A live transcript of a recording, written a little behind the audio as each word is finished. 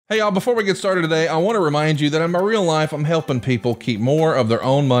Hey y'all, before we get started today, I want to remind you that in my real life, I'm helping people keep more of their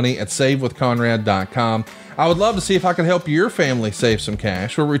own money at SaveWithConrad.com. I would love to see if I can help your family save some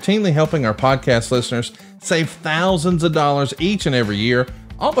cash. We're routinely helping our podcast listeners save thousands of dollars each and every year,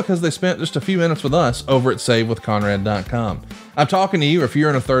 all because they spent just a few minutes with us over at SaveWithConrad.com. I'm talking to you if you're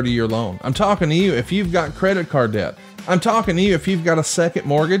in a 30-year loan. I'm talking to you if you've got credit card debt. I'm talking to you if you've got a second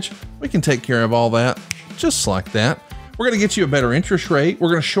mortgage. We can take care of all that, just like that. We're going to get you a better interest rate. We're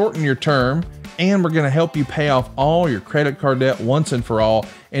going to shorten your term, and we're going to help you pay off all your credit card debt once and for all,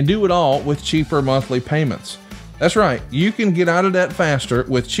 and do it all with cheaper monthly payments. That's right. You can get out of debt faster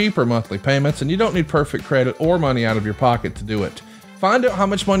with cheaper monthly payments, and you don't need perfect credit or money out of your pocket to do it. Find out how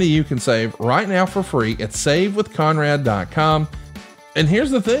much money you can save right now for free at SaveWithConrad.com. And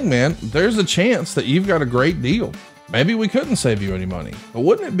here's the thing, man, there's a chance that you've got a great deal. Maybe we couldn't save you any money, but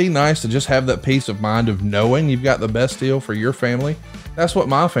wouldn't it be nice to just have that peace of mind of knowing you've got the best deal for your family? That's what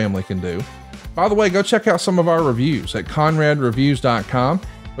my family can do. By the way, go check out some of our reviews at ConradReviews.com.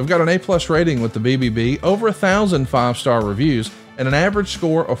 We've got an A+ rating with the BBB, over 1,000 5-star reviews, and an average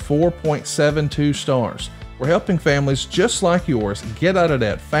score of 4.72 stars. We're helping families just like yours get out of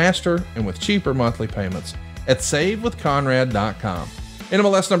debt faster and with cheaper monthly payments at SaveWithConrad.com.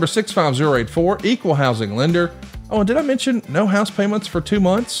 NMLS number 65084, equal housing lender. Oh, and did I mention no house payments for 2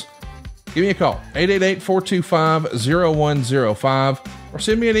 months? Give me a call, 888-425-0105, or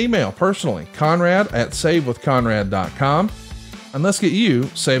send me an email personally, Conrad@SaveWithConrad.com. And let's get you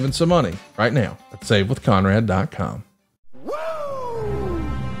saving some money right now at SaveWithConrad.com.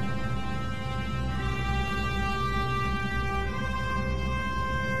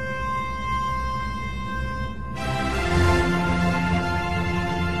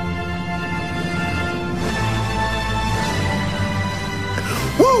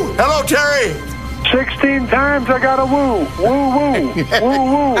 Woo! Hello, Terry. 16 times I got a woo. Woo woo. Woo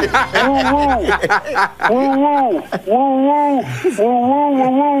woo. Woo woo. Woo woo. Woo woo. Woo woo.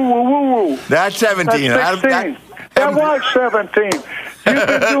 Woo woo. Woo woo. That's 17. That's 16. That was 17. You've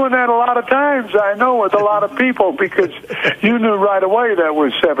been doing that a lot of times, I know, with a lot of people, because you knew right away that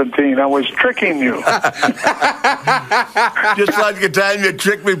was 17. I was tricking you. Just like the time you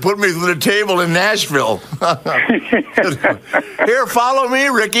tricked me, put me through the table in Nashville. Here, follow me,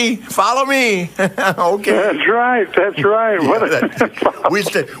 Ricky. Follow me. Okay. That's right. That's right.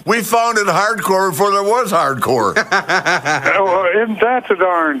 We founded hardcore before there was hardcore. Isn't that the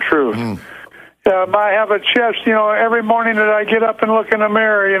darn truth? I have a chest, every morning that I get up and look in the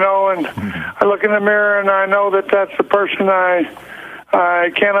mirror, and I look in the mirror and I know that that's the person I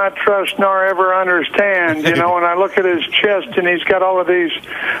cannot trust nor ever understand, and I look at his chest and he's got all of these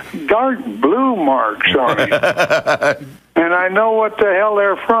dark blue marks on it. And I know what the hell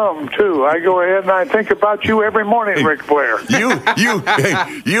they're from, too. I go ahead and I think about you every morning, Ric Flair. You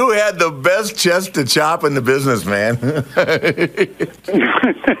had the best chest to chop in the business, man.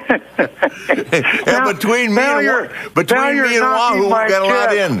 And between me and Wahoo, we got a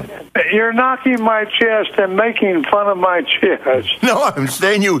lot in. You're knocking my chest and making fun of my chest. No, I'm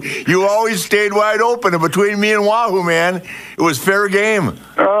saying you always stayed wide open. And between me and Wahoo, man, it was fair game.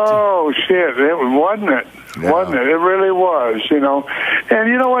 Oh, shit. Wasn't it? Yeah. Wasn't it? It really was, And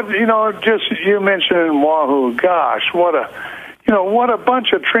you know what? Just you mentioning Wahoo. Gosh, what a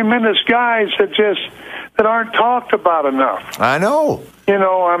bunch of tremendous guys that aren't talked about enough. I know.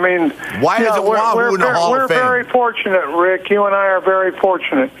 Why isn't Wahoo in the Hall of Fame? We're very fortunate, Rick. You and I are very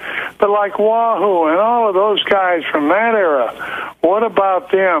fortunate. But like Wahoo and all of those guys from that era, what about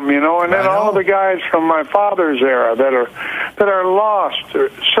them? And then all of the guys from my father's era that are lost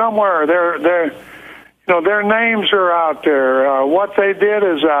somewhere. Their names are out there. What they did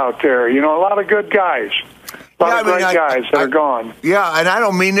is out there. A lot of good guys. A lot of great guys that are gone. Yeah, and I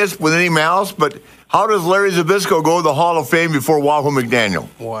don't mean this with any malice, but how does Larry Zbyszko go to the Hall of Fame before Wahoo McDaniel?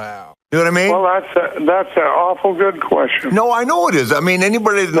 Wow. You know what I mean? Well, that's an awful good question. No, I know it is. I mean,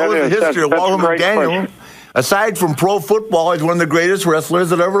 anybody that knows the history of Wahoo McDaniel, aside from pro football, he's one of the greatest wrestlers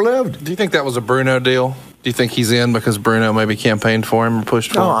that ever lived. Do you think that was a Bruno deal? Do you think he's in because Bruno maybe campaigned for him or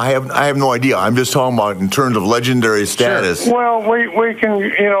pushed for him? No, I have no idea. I'm just talking about in terms of legendary status. Sure. Well, we can,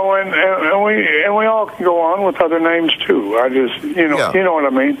 and we all can go on with other names too. I just, you know what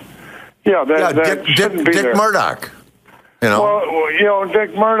I mean. Yeah, that shouldn't be Dick there. Murdoch. Well,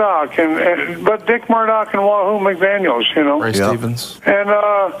 Dick Murdoch, but Dick Murdoch and Wahoo McDaniels, Ray Stevens. And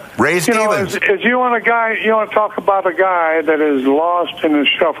Ray Stevens. As you want to talk about a guy that is lost in the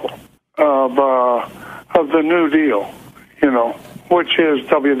shuffle of the New Deal, which is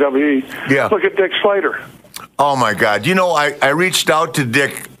WWE. Yeah. Look at Dick Slater. Oh my God! I reached out to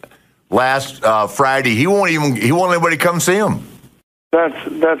Dick last Friday. He won't let anybody come see him. That's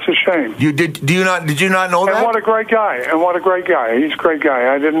a shame. Did you not know that? And what a great guy! And what a great guy! He's a great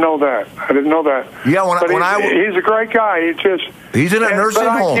guy. I didn't know that. Yeah, he's a great guy. He's in a nursing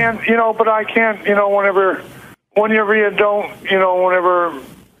home. But I can't. Whenever you don't. Whenever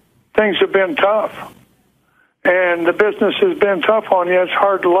things have been tough, and the business has been tough on you, it's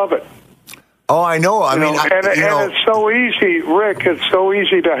hard to love it. Oh, I know. And it's so easy, Rick. It's so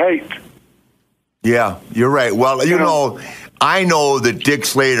easy to hate. Yeah, you're right. Well, I know that Dick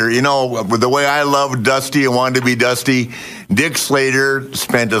Slater, the way I loved Dusty and wanted to be Dusty, Dick Slater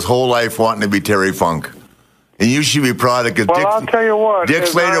spent his whole life wanting to be Terry Funk. And you should be proud of it. Well, I'll tell you what. Dick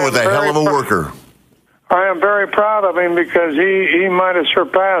Slater was a hell of a worker. I am very proud of him because he might have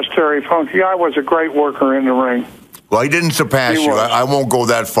surpassed Terry Funk. The guy was a great worker in the ring. Well, he didn't surpass you. I won't go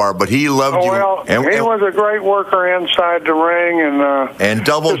that far, but he loved you. Well, he was a great worker inside the ring. And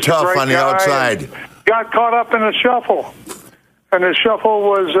double tough on the outside. Got caught up in a shuffle. And the shuffle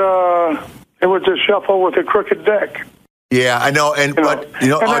was a shuffle with a crooked deck. Yeah, I know, but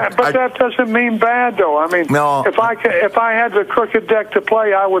that doesn't mean bad though. I mean, no, if I had the crooked deck to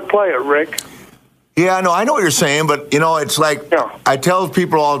play, I would play it, Rick. Yeah, no, I know what you're saying, but it's like I tell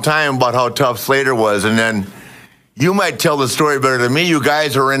people all the time about how tough Slater was, and then you might tell the story better than me. You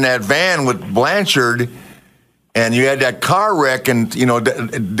guys were in that van with Blanchard. And you had that car wreck, and,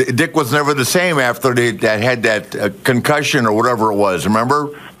 Dick was never the same after that had that concussion or whatever it was, remember?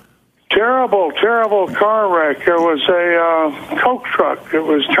 Terrible, terrible car wreck. It was a Coke truck. It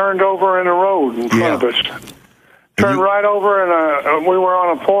was turned over in the road in front of us. Turned right over, and we were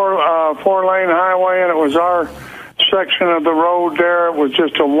on a four-lane highway, and it was our section of the road there. It was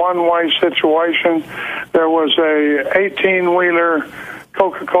just a one-way situation. There was a 18-wheeler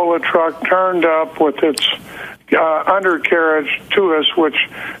Coca-Cola truck turned up with its undercarriage to us, which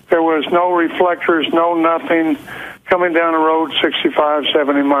there was no reflectors, no nothing, coming down the road 65,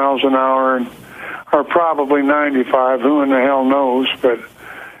 70 miles an hour, or probably 95, who in the hell knows. But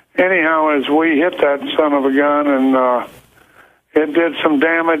anyhow, as we hit that son of a gun, and it did some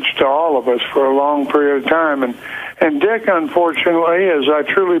damage to all of us for a long period of time. And Dick, unfortunately, as I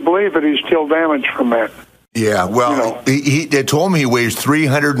truly believe it, he's still damaged from that. Yeah, well, they told me he weighs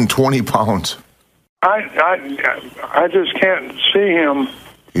 320 pounds. I just can't see him.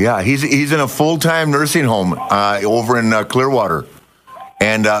 Yeah, he's in a full-time nursing home over in Clearwater,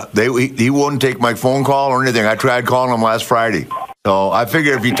 and he wouldn't take my phone call or anything. I tried calling him last Friday, so I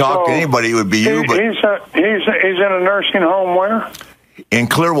figured if you talked to anybody, it would be you. But he's in a nursing home where? In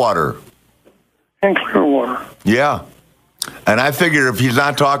Clearwater. In Clearwater. Yeah, and I figured if he's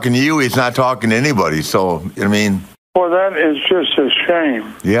not talking to you, he's not talking to anybody. So I mean. Well, that is just a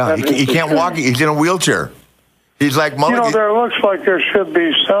shame. Yeah, he can't walk. He's in a wheelchair. He's like Mulligan. There looks like there should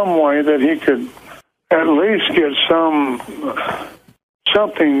be some way that he could at least get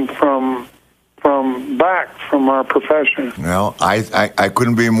something from back from our profession. Well, I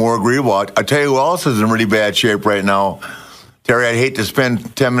couldn't be more agreeable. I tell you who else is in really bad shape right now. Terry, I'd hate to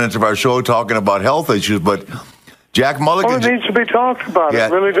spend 10 minutes of our show talking about health issues, but Jack Mulligan. Well, it needs to be talked about.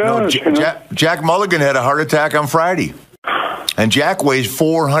 It really does. Jack Mulligan had a heart attack on Friday, and Jack weighs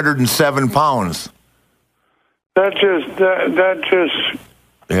 407 pounds. That just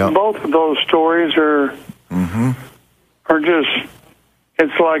both of those stories are just.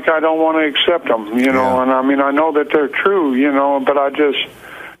 It's like I don't want to accept them, and I mean I know that they're true, but I just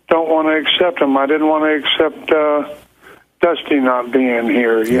don't want to accept them. I didn't want to accept Dusty not being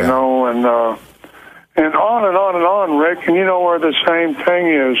here, and on and on and on, Rick. And where the same thing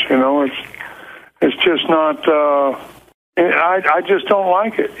is, it's just not. I just don't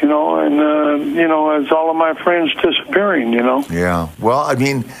like it, and as all of my friends disappearing, Yeah. Well, I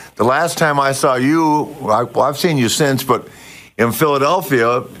mean, the last time I saw you, I've seen you since, but in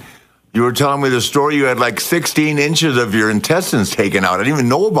Philadelphia, you were telling me the story. You had like 16 inches of your intestines taken out. I didn't even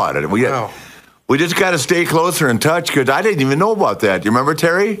know about it. We just got to stay closer in touch because I didn't even know about that. You remember,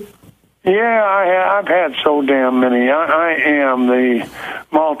 Terry? Yeah, I've had so damn many. I am the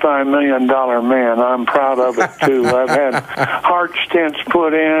multi-million-dollar man. I'm proud of it, too. I've had heart stents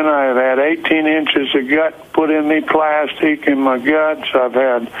put in. I've had 18 inches of gut put in me, plastic in my guts. I've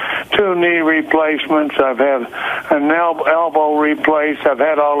had 2 knee replacements. I've had an elbow replaced. I've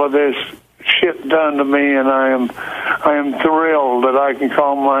had all of this shit done to me, and I am thrilled that I can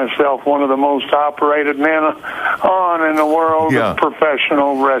call myself one of the most operated men on in the world of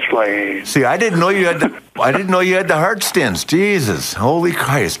professional wrestling. See, I didn't know you had the heart stents. Jesus, holy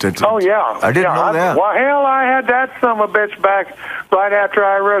Christ! I didn't know that. Well, hell, I had that son of a bitch back right after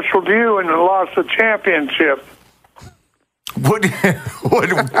I wrestled you and lost the championship. What?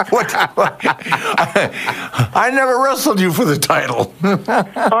 I never wrestled you for the title. Oh,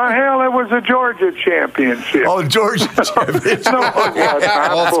 hell, it was a Georgia championship. Oh, Georgia championship. No,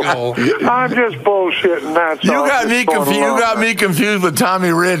 I'm just bullshitting. That's all. You got me confused with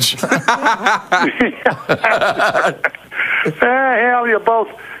Tommy Rich. Hell, you both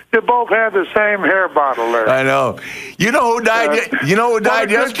had the same hair bottle there. I know. You know who died?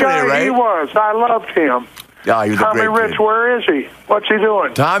 Yesterday, right? He was. I loved him. Yeah, he was Tommy a great Rich, kid. where is he? What's he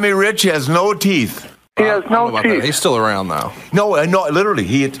doing? Tommy Rich has no teeth. He has no teeth. He's still around though. No, literally,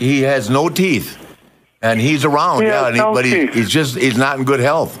 he has no teeth, and he's around. But he's not in good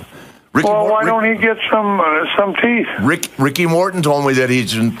health. Why don't he get some teeth? Ricky Morton told me that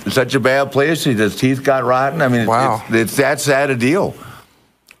he's in such a bad place. His teeth got rotten. I mean, wow. it's that sad a deal.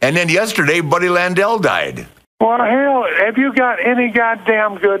 And then yesterday, Buddy Landell died. Well, hell, have you got any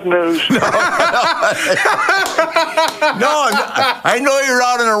goddamn good news? No, I know you're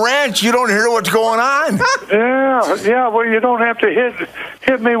out on a ranch. You don't hear what's going on. Yeah. Well, you don't have to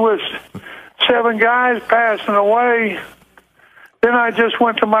hit me with 7 guys passing away. Then I just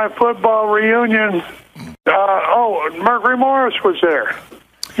went to my football reunion. Mercury Morris was there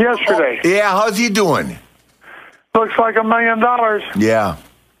yesterday. Yeah, how's he doing? Looks like $1 million. Yeah.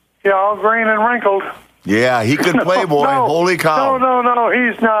 Yeah, all green and wrinkled. Yeah, he can play, boy. No, Holy cow. No,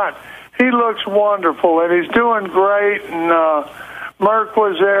 he's not. He looks wonderful, and he's doing great. And Merc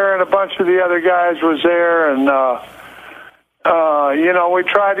was there, and a bunch of the other guys was there. And, we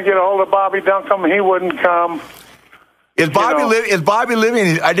tried to get a hold of Bobby Duncombe. He wouldn't come. Is Bobby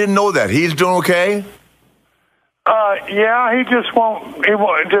living? I didn't know that. He's doing okay? Yeah, he just won't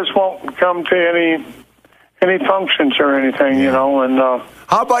come to any functions or anything, and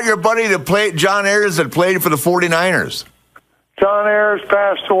how about your buddy John Ayers that played for the 49ers? John Ayers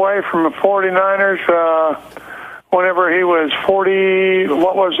passed away from the 49ers whenever he was 40,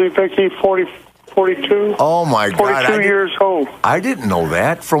 what was he, Vicky, 42? Oh, my God. 42 years old. I didn't know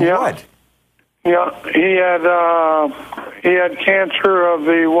that. From what? Yeah, he had cancer of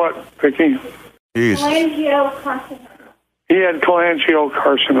the what, Vicky? Jesus. He had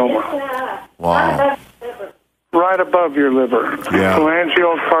cholangiocarcinoma. Wow. Right above your liver. Yeah.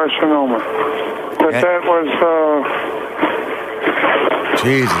 Cholangiocarcinoma. But that was...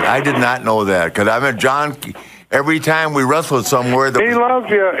 Jesus, I did not know that. Because I met John... Every time we wrestled somewhere... He loved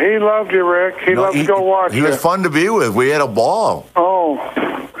you. He loved you, Rick. He loved to go watch you. He was fun to be with. We had a ball. Oh,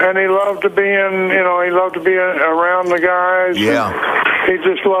 and he loved to be around the guys. Yeah. He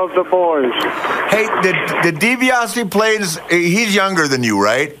just loved the boys. Hey, the DiBiase plays... He's younger than you,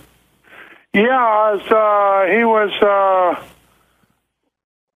 right? Yeah, he was...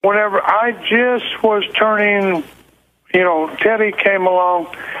 whenever I just was turning... Teddy came along.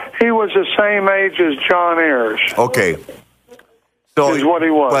 He was the same age as John Ayers. Okay. So is what he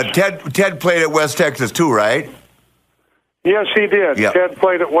was. But Ted played at West Texas too, right? Yes, he did. Yep. Ted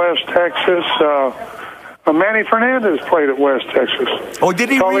played at West Texas. Manny Fernandez played at West Texas. Oh, did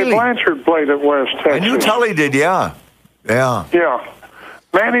he Tully really? Blanchard played at West Texas. I knew Tully did, yeah. Yeah. Yeah.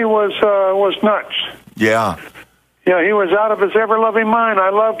 Manny was nuts. Yeah. Yeah, he was out of his ever-loving mind. I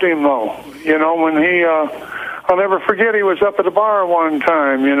loved him, though. When he... I'll never forget he was up at the bar one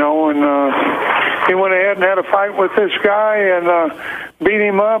time, and he went ahead and had a fight with this guy and beat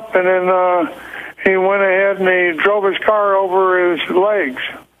him up, and then he went ahead and he drove his car over his legs.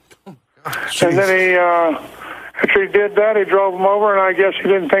 And then after he did that, he drove him over, and I guess he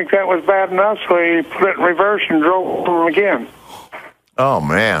didn't think that was bad enough, so he put it in reverse and drove him again. Oh,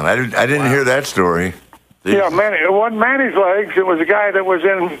 man, I didn't hear that story. Yeah, Manny. It wasn't Manny's legs. It was a guy that was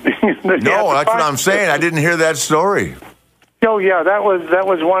in. No, that's what I'm saying. I didn't hear that story. Oh yeah, that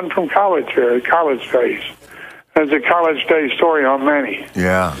was one from college days. There's a college day story on Manny.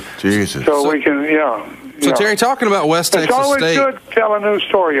 Yeah, Jesus. So we can, So Terry, talking about West Texas State, it's always good to tell a new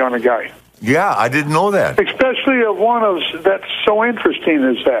story on a guy. Yeah, I didn't know that. Especially of one that's so interesting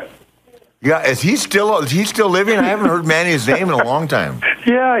as that. Yeah, is he still living? I haven't heard Manny's name in a long time.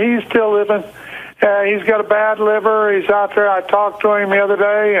 Yeah, he's still living. He's got a bad liver. He's out there. I talked to him the other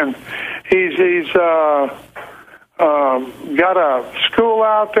day, and he's got a school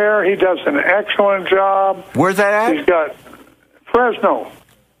out there. He does an excellent job. Where's that at? He's got Fresno.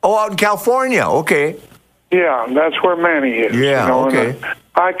 Oh, out in California. Okay. Yeah, that's where Manny is. Yeah, okay.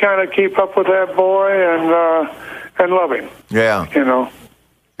 I kind of keep up with that boy and love him. Yeah.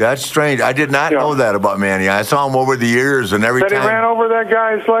 That's strange. I did not know that about Manny. I saw him over the years, and every time... he ran over that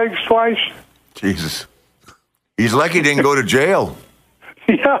guy's legs twice? Jesus. He's lucky he didn't go to jail.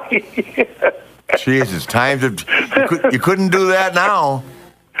 Yeah. Jesus, times of... You couldn't do that now.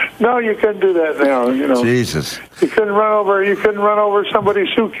 No, you couldn't do that now. You know, Jesus. You couldn't run over somebody's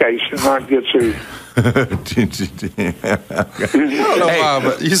suitcase and not get sued. I don't know why,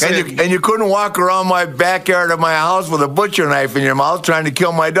 but you said and you couldn't walk around my backyard of my house with a butcher knife in your mouth trying to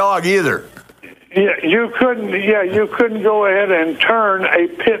kill my dog either. Yeah, you couldn't. Yeah, you couldn't go ahead and turn a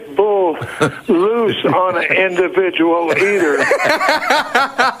pit bull loose on an individual either.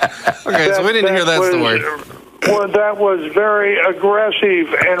 Okay, so we didn't hear that story. Well, that was very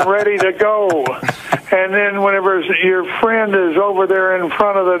aggressive and ready to go. And then whenever your friend is over there in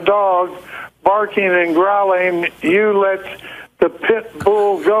front of the dog, barking and growling, you let the pit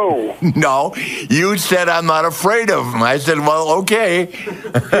bull go. No, you said I'm not afraid of him. I said, well, okay.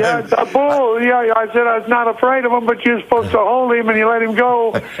 Yeah, a bull. Yeah, I said I was not afraid of him, but you're supposed to hold him, and you let him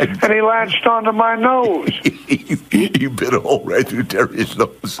go, and he latched onto my nose. You bit a hole right through Terry's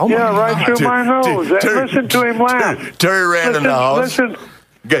nose. Oh yeah, right through my nose. Listen to him laugh. Terry ran in the house. Listen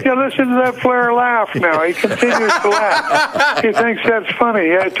to that Flair laugh now. He continues to laugh. He thinks that's funny.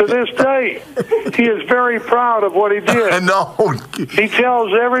 To this day, he is very proud of what he did. No. He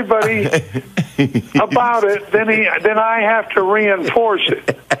tells everybody about it, then I have to reinforce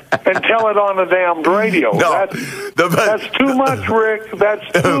it and tell it on the damn radio. No, that's too much, Rick. That's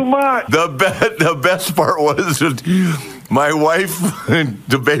too much. The best part was that my wife,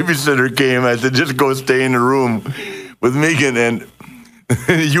 the babysitter came. I said, just go stay in the room with Megan, and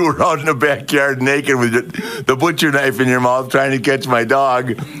you were out in the backyard naked with the butcher knife in your mouth trying to catch my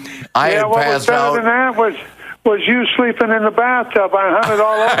dog. I had passed out. What was better than that was you sleeping in the bathtub. I hunted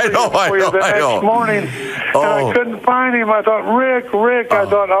all over for you the next morning, and I couldn't find him. I thought, Rick. I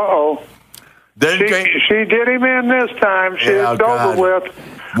thought, uh-oh. She did him in this time. It's over with.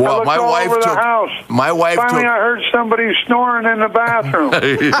 Well, I looked all over the house. Finally, I heard somebody snoring in the bathroom.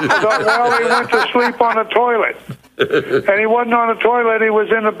 I thought, well, he went to sleep on the toilet. And he wasn't on the toilet. He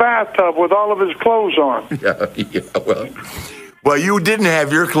was in the bathtub with all of his clothes on. Well, you didn't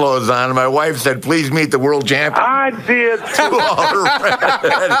have your clothes on. And my wife said, please meet the world champion. I did.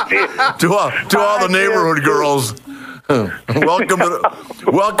 To all the neighborhood girls. Welcome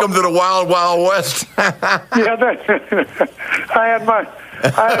to the Wild Wild West. Yeah, I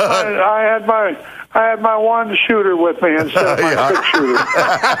had my one shooter with me instead of my 6 shooter.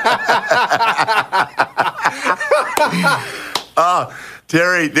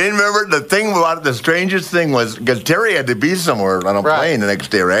 Terry, they remember the thing about it, the strangest thing was, because Terry had to be somewhere on a plane the next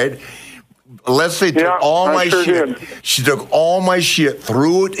day, right? Leslie took all my shit. She took all my shit,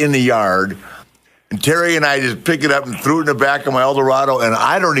 threw it in the yard, and Terry and I just picked it up and threw it in the back of my Eldorado, and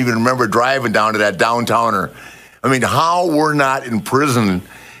I don't even remember driving down to that downtowner. I mean, how we're not in prison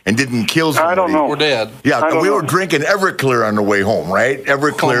and didn't kill somebody. I don't know. We're dead. Yeah, we were drinking Everclear on the way home, right?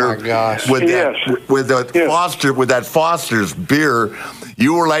 Everclear. Oh my gosh. With that Foster's beer.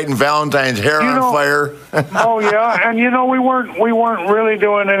 You were lighting Valentine's hair on fire. Oh yeah, and we weren't really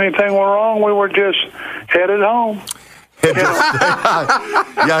doing anything wrong. We were just headed home. That's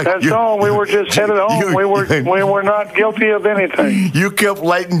all. We were just headed home. We were not guilty of anything. You kept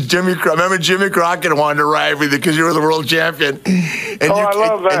lighting Jimmy Crockett. Remember Jimmy Crockett wanted to ride with you because you were the world champion. And I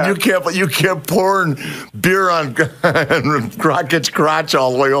love that. And you kept pouring beer on Crockett's crotch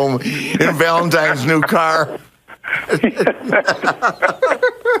all the way home in Valentine's new car.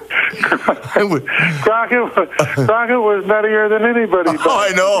 Crockett was nuttier than anybody. Oh,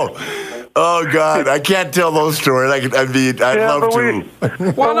 I know. Oh God, I can't tell those stories. I'd love to. We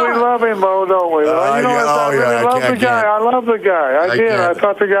love him, though, don't we? I love the guy. I love the guy. I did. I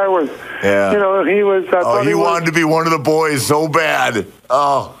thought the guy was. Yeah. He was. He wanted to be one of the boys so bad.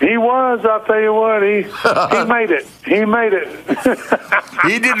 Oh. He was. I'll tell you what. He made it. He made it.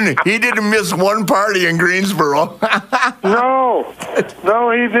 He didn't miss one party in Greensboro. No,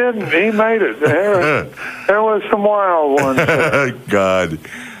 he didn't. He made it. There was some wild ones. God.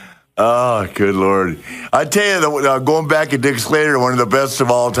 Oh, good Lord. I tell you, going back to Dick Slater, one of the best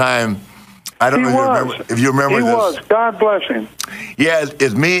of all time. I don't know if you remember this. He was. God bless him. Yeah,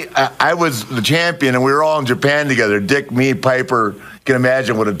 it's me. I was the champion, and we were all in Japan together. Dick, me, Piper. You can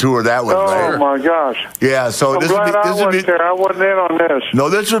imagine what a tour that was. Oh, my gosh. Yeah, so I'm glad I wasn't there. I wasn't in on this. No,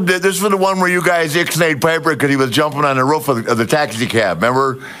 this was the one where you guys ixnayed Piper because he was jumping on the roof of the taxi cab.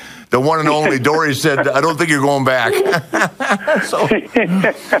 Remember? The one and only. Dory said, I don't think you're going back.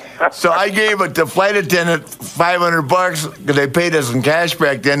 So I gave the flight attendant $500 because they paid us in cash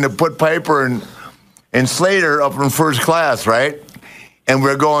back then to put Piper and Slater up in first class, right? And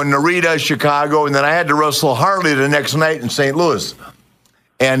we're going Narita, Chicago, and then I had to wrestle Harley the next night in St. Louis.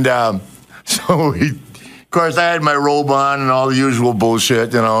 And of course, I had my robe on and all the usual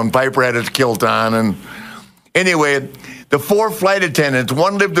bullshit, and Piper had his kilt on. And anyway, the 4 flight attendants,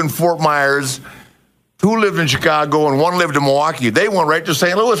 one lived in Fort Myers, 2 lived in Chicago, and 1 lived in Milwaukee. They went right to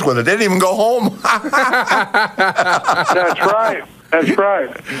St. Louis with it. They didn't even go home. That's right. That's right.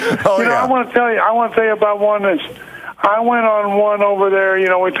 Oh, you know, yeah. I want to tell you about one that's. I went on one over there. You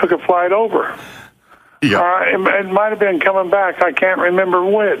know, we took a flight over. Yeah. It might have been coming back. I can't remember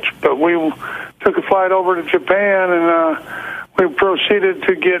which, but we took a flight over to Japan, and we proceeded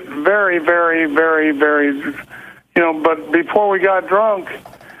to get very, very, very, very. You know, but before we got drunk,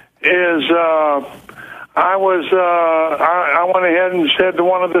 I went ahead and said to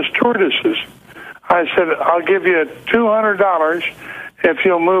one of the stewardesses, I said, I'll give you $200 if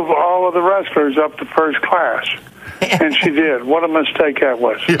you'll move all of the wrestlers up to first class. And she did. What a mistake that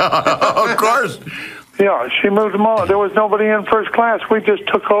was. Yeah, of course. Yeah, she moved them all. There was nobody in first class. We just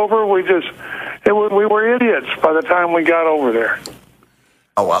took over. We were idiots by the time we got over there.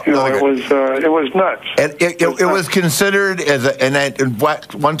 Oh, well, you know, it was nuts. And it was considered as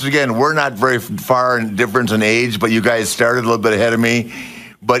once again, we're not very far in difference in age, but you guys started a little bit ahead of me.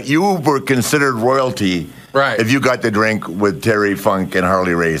 But you were considered royalty, right? If you got to drink with Terry Funk and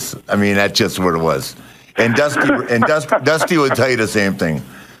Harley Race. I mean, that's just what it was. And Dusty would tell you the same thing.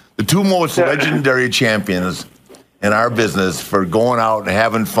 The 2 most legendary champions in our business for going out and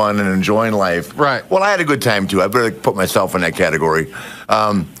having fun and enjoying life. Right. Well, I had a good time too. I better put myself in that category.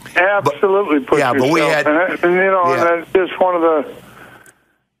 Absolutely, put yourself but we had, in it. And you know, that's just one of the.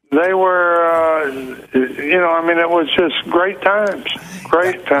 They were, you know, I mean, it was just great times.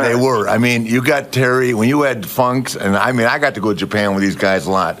 Great times. They were. I mean, you got Terry when you had Funks, and I mean, I got to go to Japan with these guys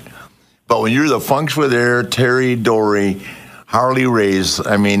a lot. But when the Funks were there, Terry, Dory, Harley Race.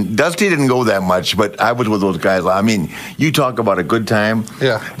 I mean, Dusty didn't go that much, but I was with those guys. I mean, you talk about a good time.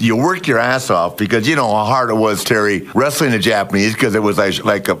 Yeah. You worked your ass off because you know how hard it was, Terry, wrestling the Japanese because it was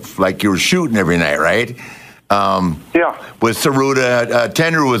like you were shooting every night, right? Yeah. With Saruda,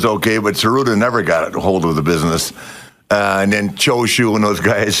 Tenru was okay, but Saruda never got a hold of the business. And then Choshu and those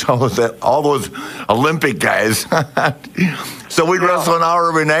guys, all those Olympic guys. So we'd wrestle an hour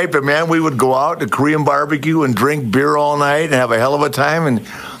every night, but man, we would go out to Korean barbecue and drink beer all night and have a hell of a time and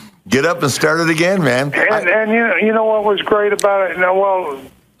get up and start it again, man. And you know what was great about it? Now, well,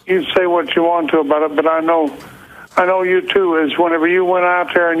 you say what you want to about it, but I know you too. Is whenever you went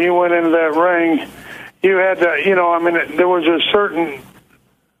out there and you went into that ring, you had to, you know, I mean, there was a certain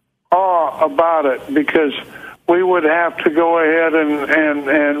awe about it because we would have to go ahead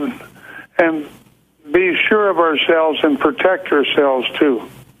and be sure of ourselves and protect ourselves too.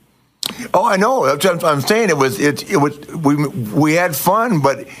 Oh, I know. I'm saying we had fun,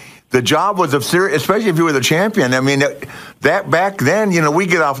 but the job was serious, especially if you were the champion. I mean, that back then, you know, we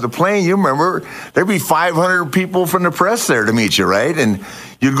get off the plane. You remember there'd be 500 people from the press there to meet you, right? And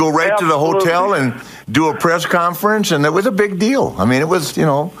you'd go right to the hotel and do a press conference, and it was a big deal. I mean, it was, you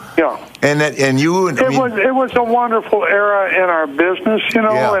know. Yeah. It was a wonderful era in our business, you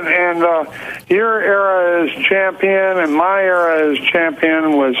know, and your era as champion and my era as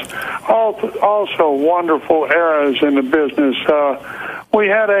champion was also wonderful eras in the business. We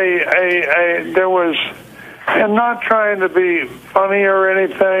had there was, and not trying to be funny or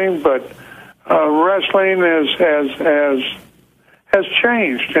anything, but wrestling has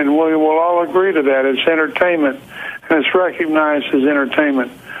changed, and we will all agree to that. It's entertainment, and it's recognized as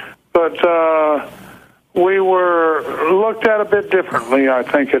entertainment. But we were looked at a bit differently, I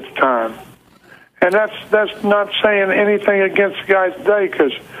think, at the time. And that's not saying anything against the guys today,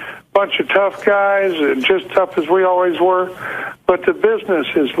 because a bunch of tough guys, just tough as we always were. But the business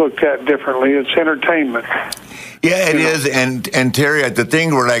is looked at differently. It's entertainment. Yeah, it is. And Terry, the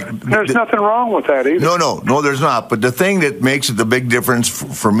thing we're like... There's nothing wrong with that either. No, there's not. But the thing that makes it the big difference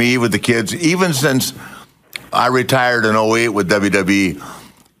for me with the kids, even since I retired in 08 with WWE,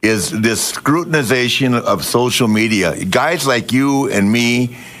 is this scrutinization of social media. Guys like you and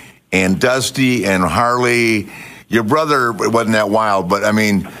me and Dusty and Harley, your brother wasn't that wild, but I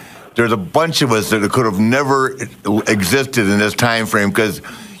mean, there's a bunch of us that could have never existed in this time frame because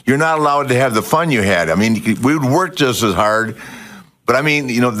you're not allowed to have the fun you had. I mean, we would work just as hard, but I mean,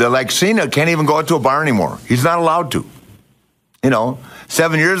 you know, they're like Cena can't even go out to a bar anymore. He's not allowed to. You know,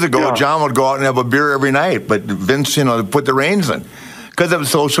 7 years ago, John would go out and have a beer every night, but Vince, you know, put the reins in. Because of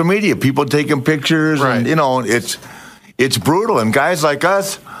social media, people taking pictures, and you know, it's brutal. And guys like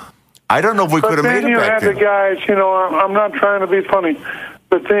us, I don't know if we could have made it back then. But then you had the guys, you know, I'm not trying to be funny,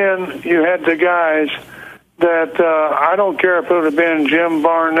 but then you had the guys that I don't care if it would have been Jim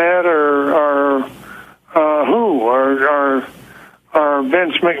Barnett or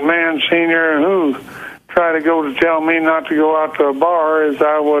Vince McMahon Sr. who tried to tell me not to go out to a bar, as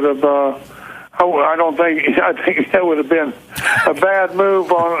I would have I don't think. I think that would have been a bad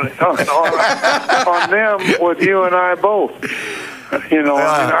move on them with you and I both. You know,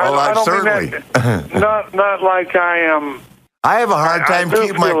 I don't certainly. mean that, not like I am. I have a hard time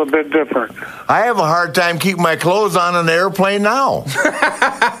keeping my. A bit different. I have a hard time keeping my clothes on an airplane now.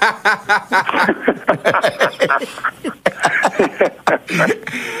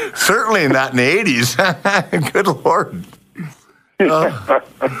 Certainly not in the 80s. Good Lord.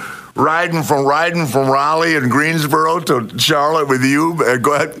 Riding from Raleigh and Greensboro to Charlotte with you.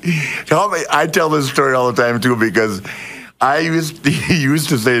 Go ahead. Tell me. I tell this story all the time too because he used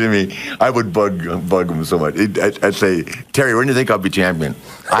to say to me, I would bug him so much. I'd say, Terry, when do you think I'll be champion?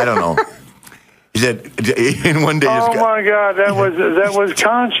 I don't know. He said, in one day. Oh my God, that was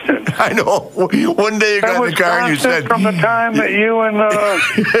constant. I know. One day you got in the car and you said, from the time that you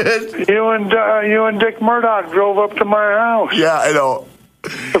and Dick Murdoch drove up to my house. Yeah, I know.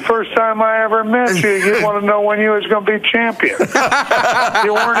 The first time I ever met you, you want to know when you was going to be champion.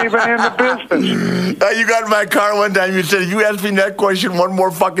 You weren't even in the business. You got in my car one time. You said, if you ask me that question one more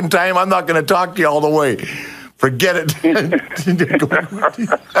fucking time, I'm not going to talk to you all the way. Forget it.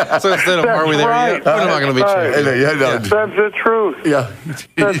 So instead of are we there yet? When am I going to be champion? That's the truth. Yeah,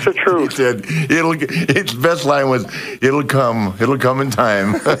 that's the truth. He said, its best line was, it'll come in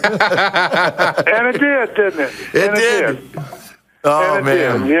time. And it did, didn't it? It did. Oh,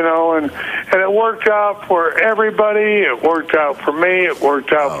 man. Did, you know, and it worked out for everybody. It worked out for me. It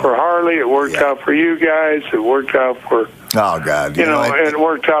worked out for Harley. It worked out for you guys. It worked out for, oh, God. You know, it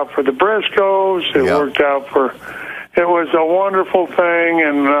worked out for the Briscoes. It worked out for, it was a wonderful thing.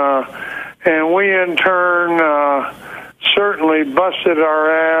 And we, in turn, certainly busted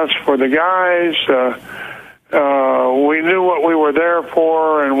our ass for the guys. We knew what we were there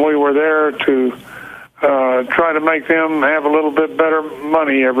for, and we were there to try to make them have a little bit better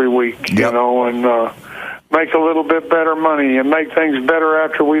money every week, you know, and make a little bit better money and make things better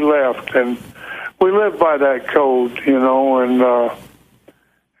after we left. And we lived by that code, you know, and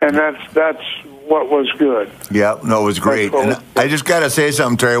that's what was good. Yeah, no, it was great. And I just got to say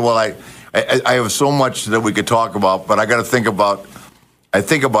something, Terry. Well, I have so much that we could talk about, but I got to think about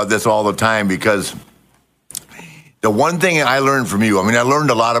this all the time because the one thing I learned from you, I mean, I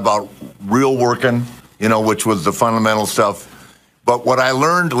learned a lot about real working, you know, which was the fundamental stuff. But what I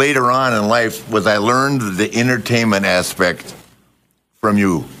learned later on in life was I learned the entertainment aspect from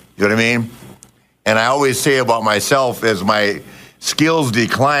you. You know what I mean? And I always say about myself, as my skills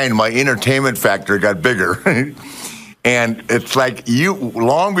declined, my entertainment factor got bigger. And it's like you,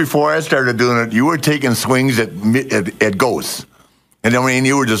 long before I started doing it, you were taking swings at ghosts. And I mean,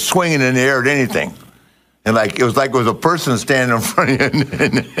 you were just swinging in the air at anything. And it was like it was a person standing in front of you,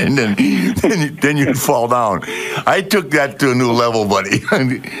 and then you'd fall down. I took that to a new level, buddy.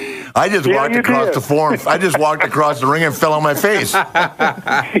 I just walked across the floor. I just walked across the ring and fell on my face.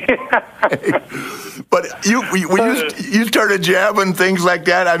 But you started jabbing things like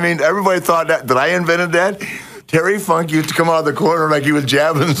that. I mean, everybody thought that I invented that. Terry Funk used to come out of the corner like he was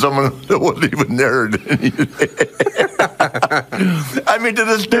jabbing someone that wasn't even there. I mean, to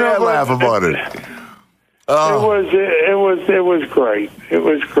this day, I laugh about it. Oh. It was great. It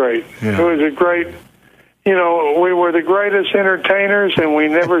was great. Yeah. It was a great, you know, we were the greatest entertainers, and we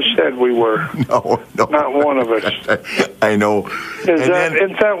never said we were. No. Not one of us. I know.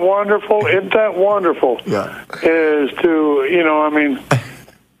 Isn't that wonderful? Isn't that wonderful? Yeah. Is to, you know, I mean,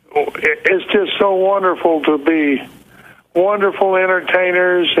 it's just so wonderful to be wonderful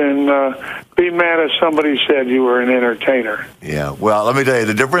entertainers and be mad if somebody said you were an entertainer. Yeah, well, let me tell you,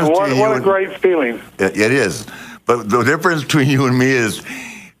 the difference between you and... What a great feeling. It is. But the difference between you and me is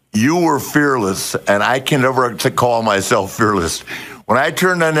you were fearless, and I can never call myself fearless. When I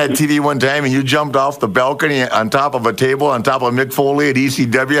turned on that TV one time and you jumped off the balcony on top of a table on top of Mick Foley at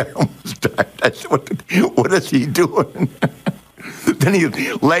ECW, I almost died. I said, what is he doing? Then you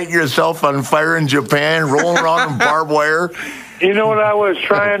light yourself on fire in Japan, rolling around in barbed wire. You know what I was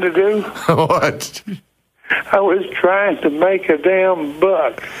trying to do? What? I was trying to make a damn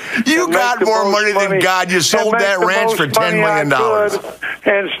buck. You got more money than God. You sold that ranch for $10 million.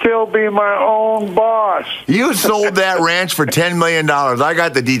 And still be my own boss. You sold that ranch for $10 million. I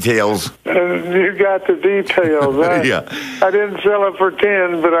got the details. You got the details. Yeah. I didn't sell it for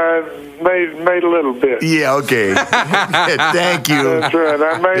 10, but I made a little bit. Yeah, okay. Thank you. That's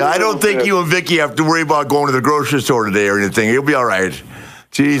right. I don't think you and Vicky have to worry about going to the grocery store today or anything. You'll be all right.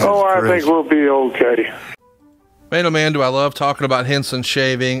 Jesus I think we'll be okay. Man, oh man, do I love talking about Henson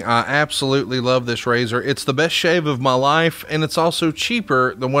shaving. I absolutely love this razor. It's the best shave of my life, and it's also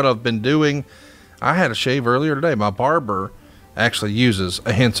cheaper than what I've been doing. I had a shave earlier today. My barber actually uses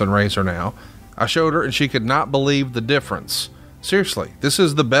a Henson razor now, I showed her and she could not believe the difference. Seriously, this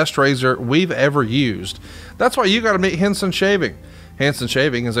is the best razor we've ever used. That's why you got to meet Henson Shaving. Henson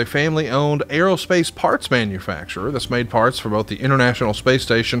Shaving is a family-owned aerospace parts manufacturer that's made parts for both the International Space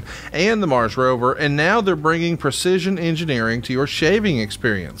Station and the Mars rover, and now they're bringing precision engineering to your shaving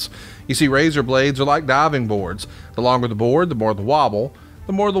experience. You see, razor blades are like diving boards. The longer the board, the more the wobble.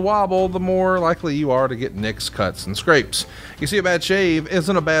 The more the wobble, the more likely you are to get nicks, cuts, and scrapes. You see, a bad shave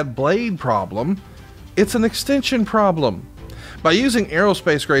isn't a bad blade problem. It's an extension problem. By using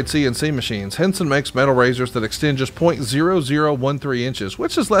aerospace-grade CNC machines, Henson makes metal razors that extend just 0.0013 inches,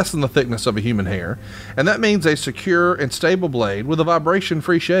 which is less than the thickness of a human hair, and that means a secure and stable blade with a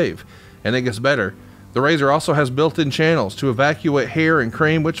vibration-free shave. And it gets better. The razor also has built-in channels to evacuate hair and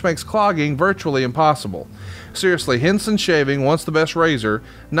cream, which makes clogging virtually impossible. Seriously, Henson Shaving wants the best razor,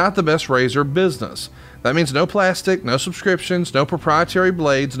 not the best razor business. That means no plastic, no subscriptions, no proprietary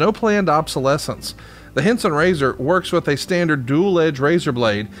blades, no planned obsolescence. The Henson razor works with a standard dual-edge razor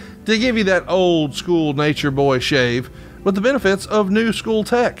blade to give you that old-school Nature Boy shave with the benefits of new-school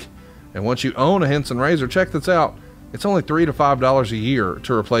tech. And once you own a Henson razor, check this out. It's only $3 to $5 a year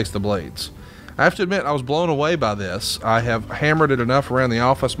to replace the blades. I have to admit, I was blown away by this. I have hammered it enough around the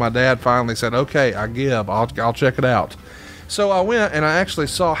office. My dad finally said, okay, I give. I'll check it out. So I went and I actually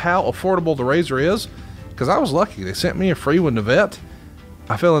saw how affordable the razor is because I was lucky. They sent me a free one to vet.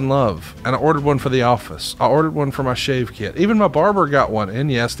 I fell in love, and I ordered one for the office. I ordered one for my shave kit. Even my barber got one, and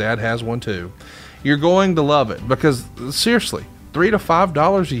yes, Dad has one too. You're going to love it because, seriously, $3 to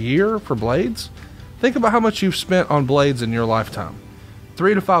 $5 a year for blades? Think about how much you've spent on blades in your lifetime.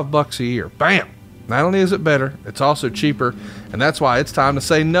 $3 to $5 a year. Bam! Not only is it better, it's also cheaper, and that's why it's time to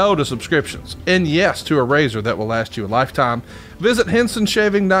say no to subscriptions and yes to a razor that will last you a lifetime. Visit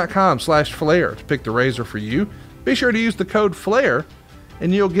hensonshaving.com/Flair to pick the razor for you. Be sure to use the code FLAIR,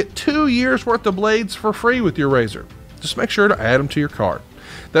 and you'll get 2 years worth of blades for free with your razor. Just make sure to add them to your cart.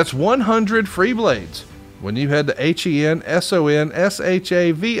 That's 100 free blades when you head to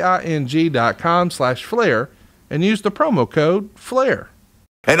hensonshaving.com/Flair and use the promo code FLAIR.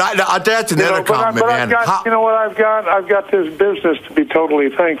 And that's another compliment, man. You know what I've got? I've got this business to be totally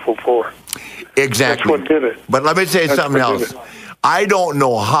thankful for. Exactly. That's what did it. But let me say something else. I don't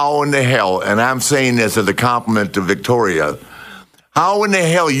know how in the hell, and I'm saying this as a compliment to Victoria, how in the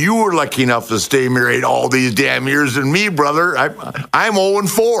hell you were lucky enough to stay married all these damn years and me, brother? I'm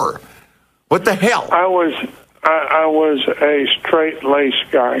 0-4. What the hell? I was a straight-laced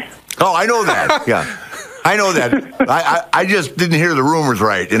guy. Oh, I know that. Yeah. I know that. I just didn't hear the rumors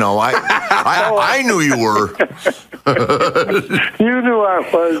right. You know, I knew you were. You knew I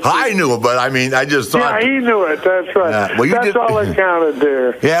was. I knew it, but I mean, I just thought. Yeah, he knew it. That's right. Well, that's all that counted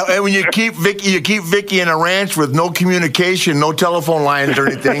there. Yeah, and when you keep Vicky in a ranch with no communication, no telephone lines or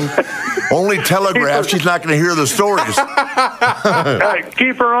anything, only telegraph, she's not going to hear the stories.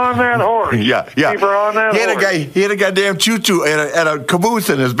 Keep her on that horse. Yeah. Keep her on that horse. He had a goddamn choo-choo at a caboose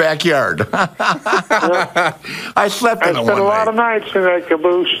in his backyard. I slept in it one night. I spent a lot of nights in that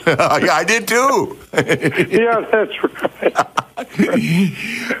caboose. Yeah, I did too. Yeah, that's right.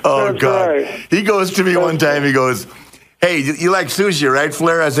 Oh, that's God. Right. He goes to me one time, he goes, hey, you like sushi, right,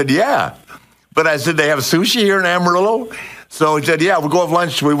 Flair? I said, yeah. But I said, they have sushi here in Amarillo? So he said, yeah, we'll go have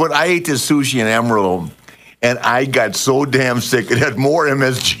lunch. I ate this sushi in Amarillo, and I got so damn sick. It had more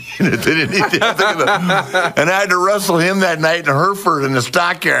MSG in it than anything. And I had to wrestle him that night in Hereford in the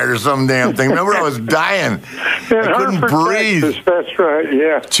stockyard or some damn thing. Remember, I was dying. I couldn't breathe. Texas, that's right,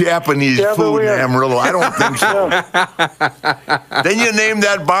 yeah. Japanese food in Amarillo. I don't think so. Then you named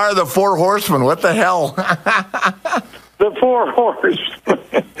that bar the Four Horsemen. What the hell? The Four Horsemen.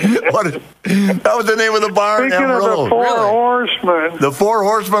 That was the name of the bar in Amarillo. Speaking of the Four Horsemen. The Four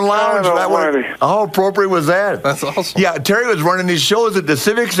Horsemen Lounge. How appropriate was that? That's awesome. Yeah, Terry was running these shows at the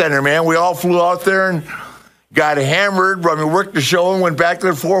Civic Center, man. We all flew out there and got hammered. I mean, worked the show and went back to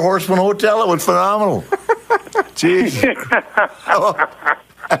the Four Horsemen Hotel. It was phenomenal. Jeez.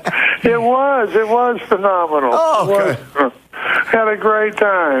 It was phenomenal. Oh, okay. Had a great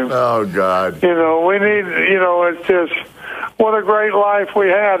time. Oh, God. You know, it's just, what a great life we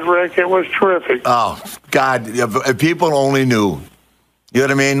had, Rick. It was terrific. Oh, God. If people only knew. You know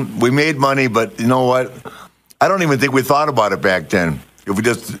what I mean? We made money, but you know what? I don't even think we thought about it back then.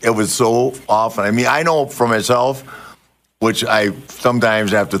 It was so often. I mean, I know for myself, which I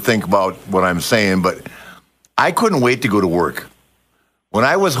sometimes have to think about what I'm saying, but I couldn't wait to go to work. When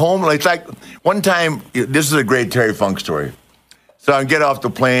I was home, it's like one time, this is a great Terry Funk story. So I get off the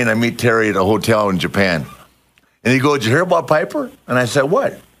plane, I meet Terry at a hotel in Japan. And he goes, did you hear about Piper? And I said,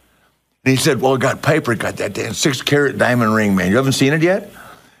 what? And he said, well, Piper got that damn 6-carat diamond ring, man. You haven't seen it yet?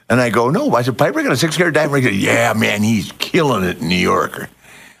 And I go, no. I said, Piper got a 6-carat diamond ring? He said, yeah, man, he's killing it in New York.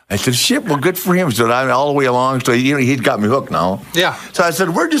 I said, shit, well, good for him. So I'm all the way along. So, he's got me hooked now. Yeah. So I said,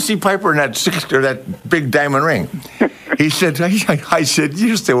 where'd you see Piper in that big diamond ring? He said, I said, you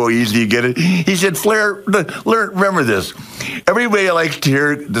just say, well, easy you get it. He said, Flair, remember this. Everybody likes to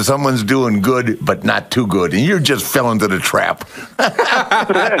hear that someone's doing good, but not too good. And you just fell into the trap.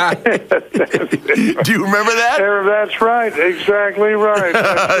 Do you remember that? That's right. Exactly right.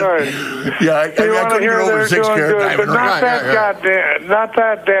 That's right. Yeah, I couldn't get over 6-carat diamond but ring. not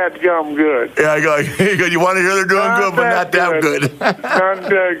that dadgum good. Yeah, I go, you want to hear they're doing good, but not that good. Not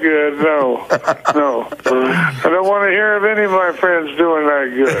that good, no. I don't want to hear of any of my friends doing that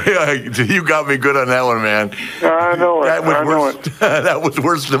good. Yeah, you got me good on that one, man. I know it. That was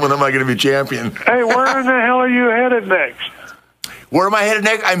worse than when am I going to be champion. Hey, where in the hell are you headed next? Where am I headed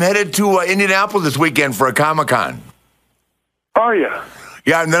next? I'm headed to Indianapolis this weekend for a Comic-Con. Are you?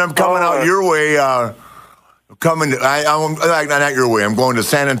 Yeah, and then I'm coming out your way. I'm not your way. I'm going to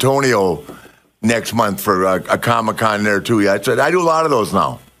San Antonio next month for a Comic-Con there too. Yeah, I do a lot of those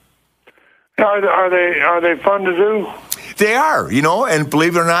now. Are they fun to do? They are, and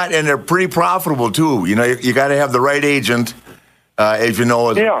believe it or not, and they're pretty profitable too. You got to have the right agent, as you know,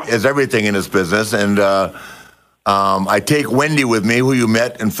 as everything in this business. And I take Wendy with me, who you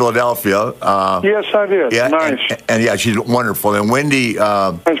met in Philadelphia. Yes, I did. Yeah, nice. And yeah, she's wonderful. And Wendy,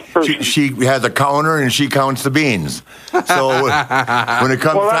 she has a counter and she counts the beans. So when it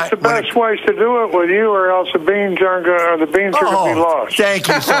comes, that's the best way to do it with you, or else the beans are going to be lost. Thank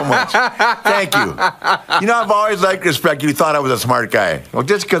you so much. Thank you. I've always liked respect. You thought I was a smart guy. Well,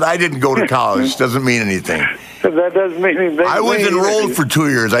 just because I didn't go to college doesn't mean anything. That doesn't mean anything. I was enrolled for 2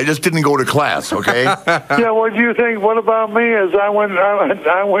 years. I just didn't go to class. Okay. Yeah. What do you think? What about me? As I went.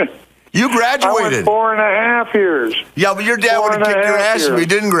 You graduated. I went 4.5 years. Yeah, but your dad would have kicked your ass if you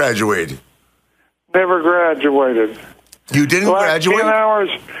didn't graduate. Never graduated. You didn't graduate? 10 hours.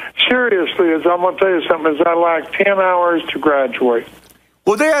 Seriously, I'm going to tell you something. I lacked 10 hours to graduate.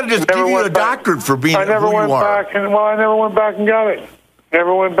 Well, they had to just give you a doctorate for being who you are. I never went back and got it.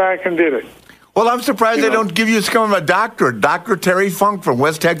 Never went back and did it. Well, I'm surprised they don't give you a doctorate. Dr. Terry Funk from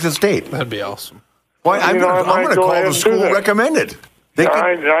West Texas State. That'd be awesome. Well, I'm going to call the school and recommend it.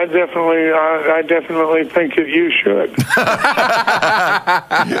 I definitely think that you should.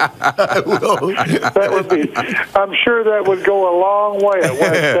 I will. That would be. I'm sure that would go a long way at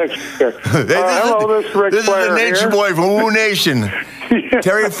West Texas. Hello, this is Ric Flair. This is the Nature Boy from WoooooWings Nation.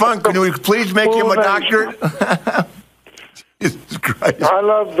 Terry Funk, can we please make him a doctorate? Jesus Christ. I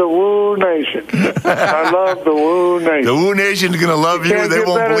love the Woo Nation. I love the Woo Nation. The Woo Nation's going to love you. They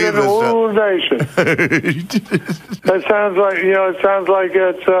won't believe this. The Woo Nation. That sounds like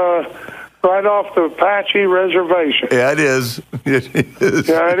it's right off the Apache Reservation. Yeah, it is. It is.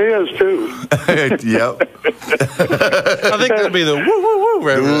 Yeah, it is too. Yep. I think that'd be the woo woo woo.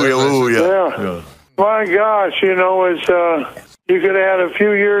 Woo, yeah. My gosh, it's. You could have had a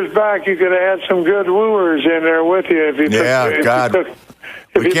few years back. You could have had some good wooers in there with you if you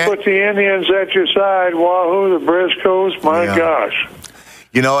put the Indians at your side. Wahoo, the Briscoes. My gosh.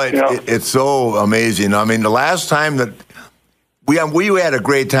 It's so amazing. I mean, the last time that we had a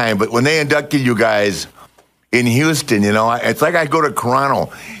great time, but when they inducted you guys in Houston, it's like I go to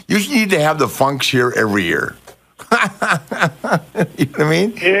Toronto. You need to have the Funks here every year. You know what I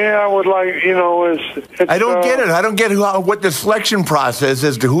mean? Yeah, I would like, I don't get it. I don't get what the selection process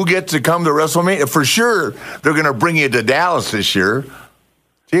is to who gets to come to WrestleMania. For sure, they're going to bring you to Dallas this year.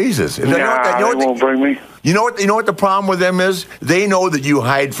 Jesus. They won't bring me. You know what the problem with them is? They know that you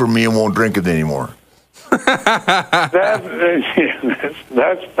hide from me and won't drink it anymore. That's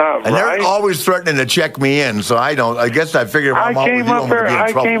not right. And they're always threatening to check me in, so I don't. I guess I figured I came up here.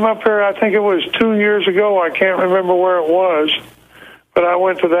 I think it was 2 years ago. I can't remember where it was, but I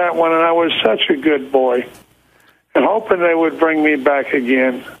went to that one, and I was such a good boy, and hoping they would bring me back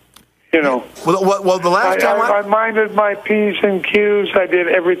again. Well, the last time I minded my P's and Q's. I did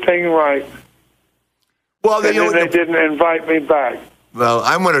everything right. Well, they didn't invite me back. Well,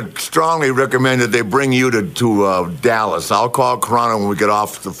 I'm going to strongly recommend that they bring you to Dallas. I'll call Toronto when we get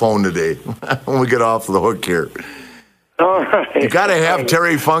off the phone today, when we get off the hook here. All right. You got to have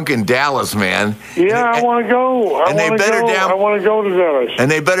Terry Funk in Dallas, man. Yeah, I want to go. I want to go to Dallas. And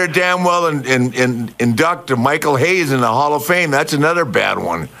they better damn well induct Michael Hayes in the Hall of Fame. That's another bad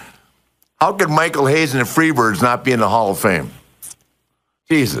one. How could Michael Hayes and the Freebirds not be in the Hall of Fame?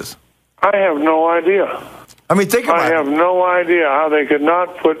 Jesus. I have no idea. I mean, think about it. I have no idea how they could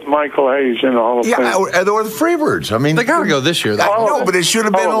not put Michael Hayes in the Hall of Fame. Yeah, or the Freebirds. I mean, they got to go this year. I know, but it should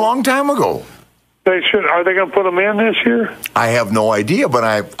have been a long time ago. They should. Are they going to put them in this year? I have no idea, but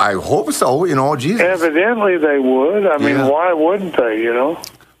I hope so. You know, Jesus. Evidently, they would. I mean, why wouldn't they? You know.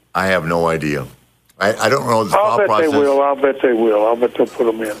 I have no idea. I don't know the thought process. They will. I'll bet they will. I'll bet they'll put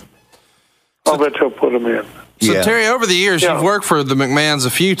them in. I'll bet they'll put them in. So, Terry, over the years, you've worked for the McMahons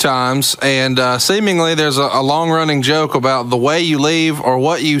a few times, and seemingly there's a long-running joke about the way you leave or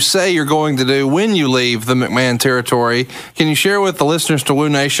what you say you're going to do when you leave the McMahon territory. Can you share with the listeners to Woo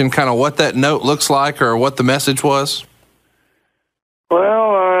Nation kind of what that note looks like or what the message was?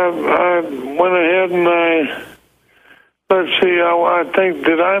 Well, I went ahead and let's see, I think,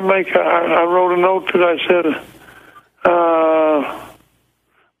 did I make, I wrote a note that I said,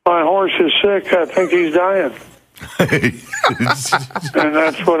 my horse is sick, I think he's dying. And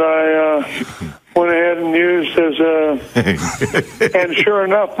that's what I went ahead and used as and sure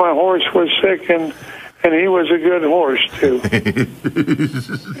enough, my horse was sick, and he was a good horse too.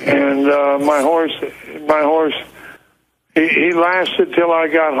 And my horse, he lasted till I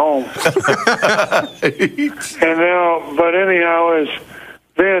got home. And now, but anyhow, as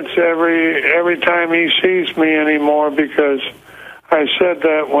Vince, every time he sees me anymore, because I said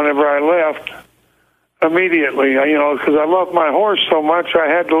that whenever I left. Immediately, you know, because I love my horse so much, I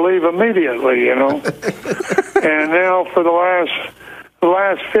had to leave immediately, you know. And now for the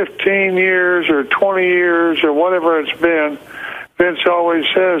last 15 years or 20 years or whatever it's been, Vince always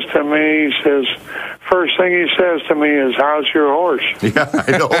says to me, he says, first thing he says to me is, how's your horse? Yeah,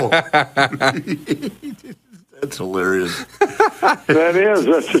 I know. That's hilarious.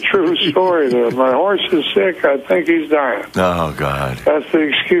 That's a true story. My horse is sick. I think he's dying. Oh, God. That's the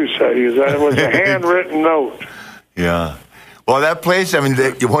excuse I use. That was a handwritten note. Yeah. Well, that place, I mean,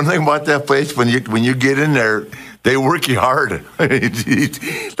 one thing about that place, when you get in there, they work you hard.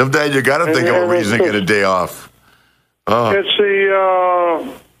 Sometimes you got to think of a reason to get a day off. Oh. It's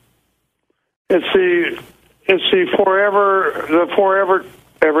the forever,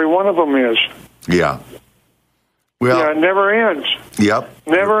 every one of them is. Yeah. Well, yeah, it never ends. Yep.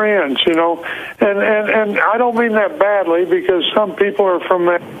 Never ends, you know. And I don't mean that badly, because some people are from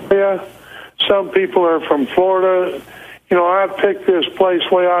that area, some people are from Florida. You know, I picked this place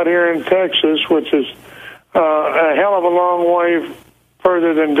way out here in Texas, which is a hell of a long way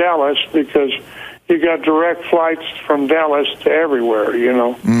further than Dallas, because you got direct flights from Dallas to everywhere, you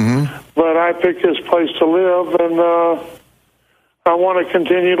know. Mm-hmm. But I picked this place to live, and I want to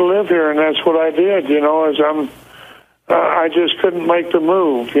continue to live here, and that's what I did, you know, as I just couldn't make the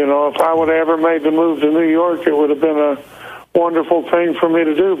move. You know, if I would have ever made the move to New York, it would have been a wonderful thing for me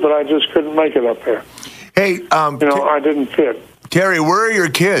to do, but I just couldn't make it up there. Hey, you know, I didn't fit. Terry, where are your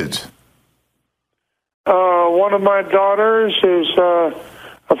kids? One of my daughters is a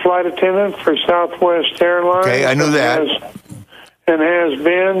flight attendant for Southwest Airlines. Okay, I knew that. And has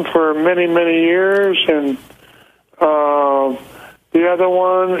been for many, many years. And the other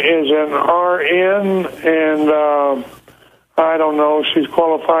one is an RN, and I don't know, she's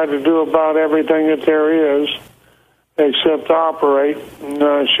qualified to do about everything that there is except operate.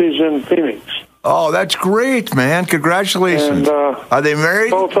 And, she's in Phoenix. Oh, that's great, man. Congratulations. And, are they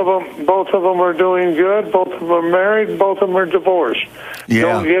married? Both of them are doing good. Both of them are married. Both of them are divorced. Yeah.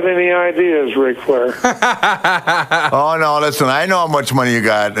 Don't get any ideas, Ric Flair. Oh, no, listen, I know how much money you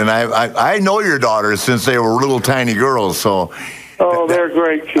got, and I know your daughters since they were little tiny girls, so... Oh, they're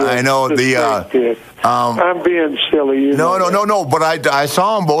great kids. I know. I'm being silly. No. But I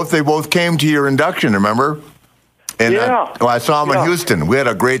saw them both. They both came to your induction, remember? And I saw them in Houston. We had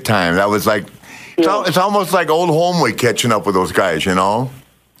a great time. That was like... It's almost like old home week catching up with those guys, you know?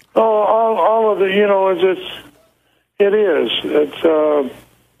 Oh, all of it, you know, it is. It's,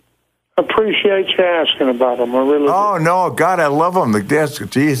 appreciate you asking about them. I really do. Oh, no, God, I love them.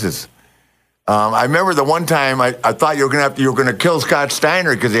 Jesus. I remember the one time I thought you were going to kill Scott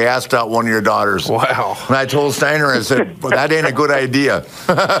Steiner because he asked out one of your daughters. Wow! And I told Steiner, I said, "Well, that ain't a good idea."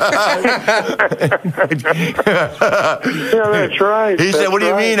 Yeah, that's right. He said, "What do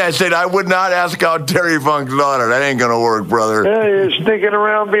you mean?" I said, "I would not ask out Terry Funk's daughter. That ain't going to work, brother." Yeah, you're sneaking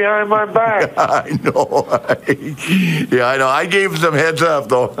around behind my back. I know. I know. I gave him some heads up,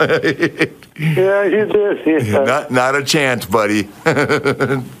 though. Yeah, you did. Yeah. Not a chance, buddy.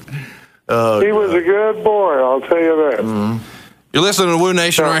 Oh, he was a good boy, I'll tell you that. Mm-hmm. You're listening to Woo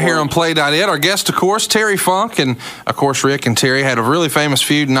Nation right here on Play.it. Our guest, of course, Terry Funk, and, of course, Ric and Terry had a really famous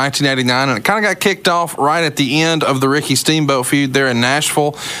feud in 1989, and it kind of got kicked off right at the end of the Ricky Steamboat feud there in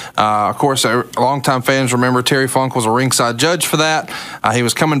Nashville. Of course, longtime fans remember Terry Funk was a ringside judge for that. He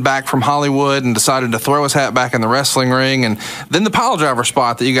was coming back from Hollywood and decided to throw his hat back in the wrestling ring, and then the pile driver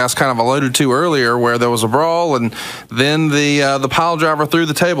spot that you guys kind of alluded to earlier where there was a brawl, and then the pile driver through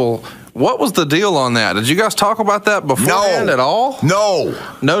the table. What was the deal on that? Did you guys talk about that beforehand at all? No.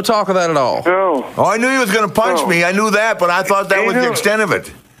 No talk of that at all? No. Oh, I knew he was going to punch me. I knew that, but I thought that was the extent of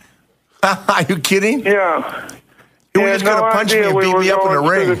it. Are you kidding? Yeah. He was just going to punch me and beat me up in the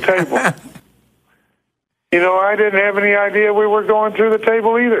ring. You know, I didn't have any idea we were going through the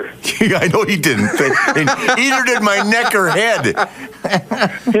table either. I know he didn't. Either did my neck or head.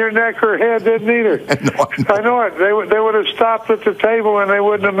 Your neck or head didn't either. No, I know it. They would have stopped at the table and they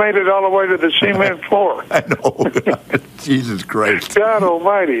wouldn't have made it all the way to the cement floor. I know. Jesus Christ. God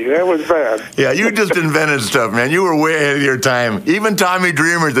almighty. That was bad. Yeah, you just invented stuff, man. You were way ahead of your time. Even Tommy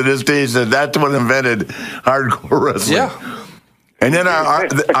Dreamers at this stage said that's what invented hardcore wrestling. Yeah. And then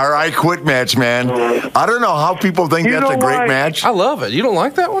our I Quit match, man. I don't know how people think that's a great match. I love it. You don't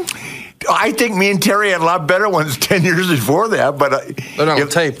like that one? I think me and Terry had a lot better ones 10 years before that. But they're not on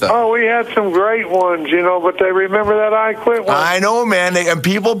tape, though. Oh, we had some great ones, you know, but they remember that I Quit one. I know, man. And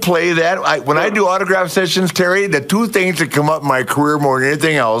people play that. When I do autograph sessions, Terry, the two things that come up in my career more than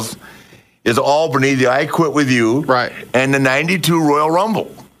anything else is Albany, the I Quit With You, right, and the 92 Royal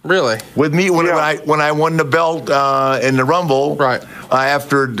Rumble. Really? With me when I won the belt in the Rumble, right?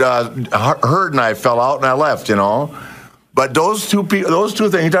 After Hurt and I fell out and I left, you know. But those two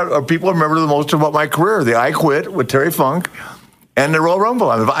things are people remember the most about my career: the I Quit with Terry Funk and the Royal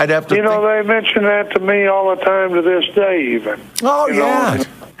Rumble. I'd have to. You know, they mention that to me all the time to this day, even. Oh yeah.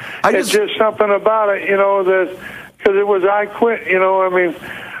 It's just something about it, you know, that because it was I Quit. You know, I mean.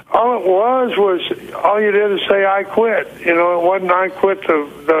 All it was all you did is say I quit. You know, it wasn't I quit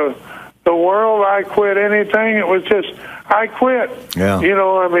the world, I quit anything. It was just I quit. Yeah. You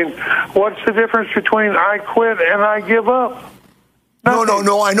know, I mean, what's the difference between I quit and I give up? Nothing.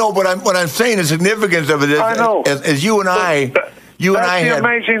 No, I know, but what I'm saying, the significance of it is, I know. As you and I That's had. the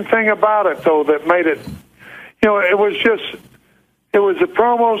amazing thing about it, though, that made it. You know, it was the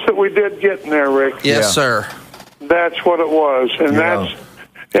promos that we did get in there, Rick. Yes, sir. That's what it was, and that's.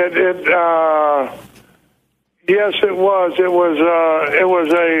 Yes, it was. It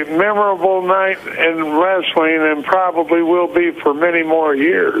was a memorable night in wrestling, and probably will be for many more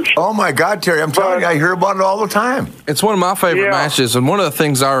years. Oh my God, Terry! I'm telling you, I hear about it all the time. It's one of my favorite matches, and one of the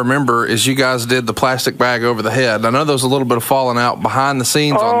things I remember is you guys did the plastic bag over the head. I know there was a little bit of falling out behind the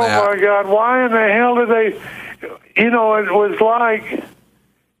scenes on that. Oh my God! Why in the hell did they? You know, it was like.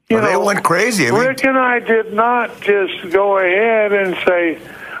 They went crazy. Rick and I did not just go ahead and say,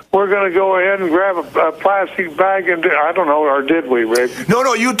 we're going to go ahead and grab a plastic bag and I don't know, or did we, Rick?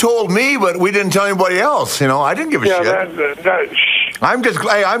 No, you told me, but we didn't tell anybody else. You know, I didn't give a shit. I'm just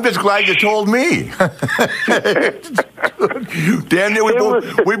glad you told me. Damn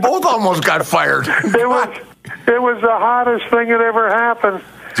it, we both almost got fired. It was the hottest thing that ever happened,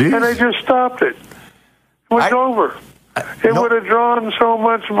 and they just stopped it. It was over. It would have drawn so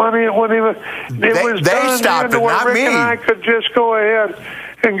much money, it wouldn't even. It was they stopped it, not Rick me. And I could just go ahead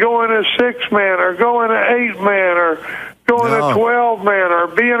and go in a 6-man, or go in an 8-man, or go in a 12-man, or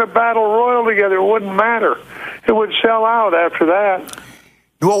be in a battle royal together. It wouldn't matter. It would sell out after that.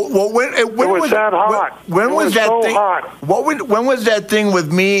 Well, when it was that hot. When was that so thing? Hot. When was that thing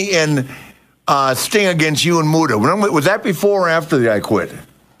with me and Sting against you and Muda? Was that before or after the I Quit?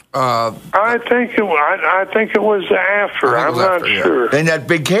 I think it was after. I'm not sure. In that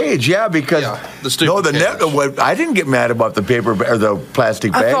big cage, because the stupid cage. I didn't get mad about the paper or the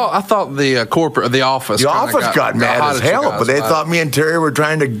plastic bag. I thought the the office. The office got mad as hell, but they thought me and Terry were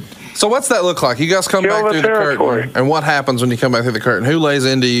trying to. So what's that look like? You guys come back through the curtain, and what happens when you come back through the curtain? Who lays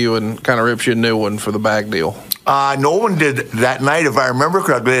into you and kind of rips you a new one for the bag deal? No one did that night, if I remember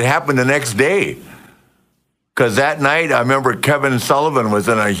correctly. It happened the next day. Because that night, I remember Kevin Sullivan was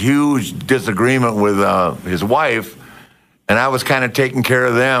in a huge disagreement with his wife, and I was kind of taking care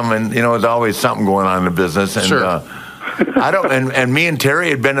of them. And you know, there's always something going on in the business. And sure. And me and Terry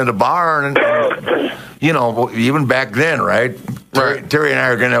had been at a bar, and you know, even back then, right? Terry and I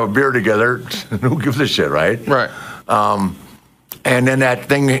are going to have a beer together. Who gives a shit, right? Right. And then that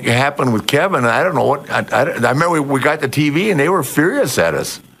thing happened with Kevin. I don't know what. I remember we got the TV, and they were furious at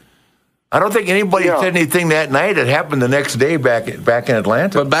us. I don't think anybody said anything that night. It happened the next day back in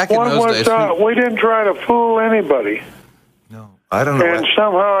Atlanta. But back in those days, we didn't try to fool anybody. No, I don't know. And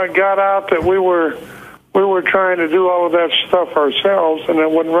somehow it got out that we were trying to do all of that stuff ourselves, and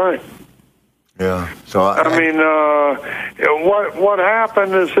that wasn't right. Yeah. So I mean, what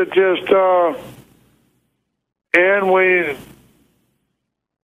happened is it just and we,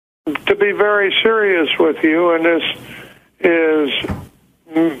 to be very serious with you, and this is.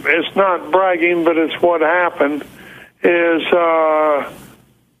 It's not bragging, but it's what happened, is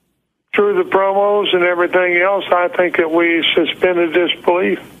through the promos and everything else, I think that we suspended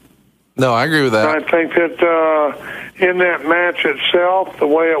disbelief. No, I agree with that. I think that in that match itself, the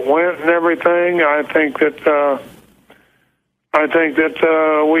way it went and everything, I think that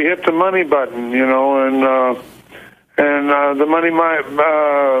we hit the money button, you know, and the money might,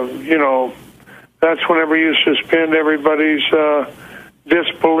 you know, that's whenever you suspend everybody's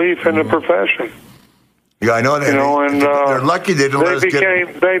disbelief in the profession. Yeah, I know that. You know, and they're lucky they didn't let us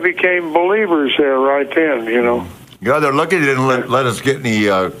get. They became believers there right then, you know. Yeah, they're lucky they didn't let us get any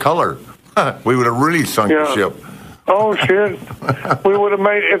color. We would have really sunk the ship. Oh shit! We would have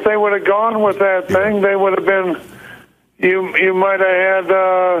made, if they would have gone with that thing, they would have been. You might have had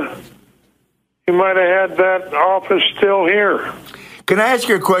that office still here. Can I ask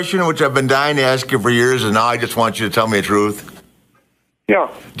you a question, which I've been dying to ask you for years, and now I just want you to tell me the truth? Yeah.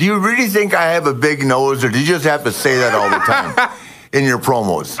 Do you really think I have a big nose, or do you just have to say that all the time in your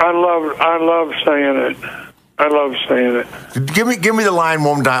promos? I love saying it. I love saying it. Give me the line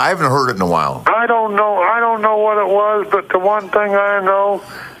one time. I haven't heard it in a while. I don't know what it was, but the one thing I know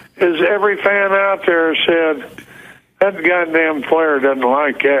is every fan out there said, that goddamn Flair doesn't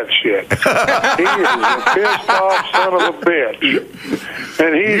like that shit. He is a pissed off son of a bitch.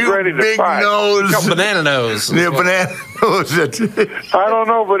 And he's ready to fight. Nose. Banana nose. Yeah, banana nose. I don't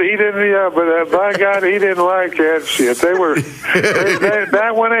know, but he didn't, but by God, he didn't like that shit. They were,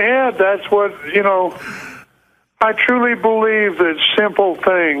 that went ahead. That's what, you know, I truly believe that simple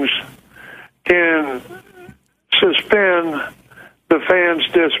things can suspend the fans'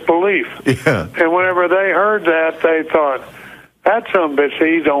 disbelief. Yeah. And whenever they heard that, they thought, that some bitch,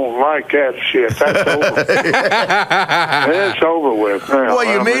 he don't like that shit. That's over. It's over with now. Well,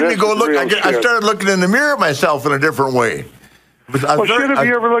 you made me go look. I started looking in the mirror at myself in a different way. Well, have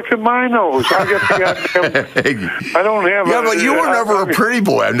you ever looked at my nose? I get the goddamn. I don't have. Yeah, but you were never a pretty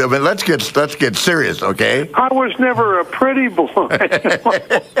boy. I mean, let's get serious, okay? I was never a pretty boy.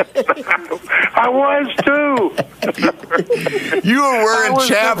 I was too. You were wearing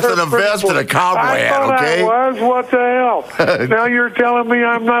chaps and a vest and a cowboy hat, okay? I was. What the hell? Now you're telling me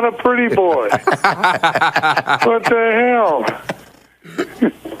I'm not a pretty boy. What the hell?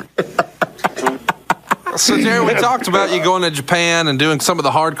 So, Jerry, we talked about you going to Japan and doing some of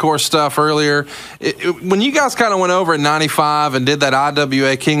the hardcore stuff earlier. When you guys kind of went over in '95 and did that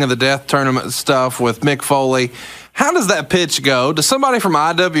IWA King of the Death tournament stuff with Mick Foley, how does that pitch go? Does somebody from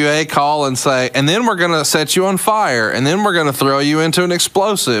IWA call and say, and then we're going to set you on fire, and then we're going to throw you into an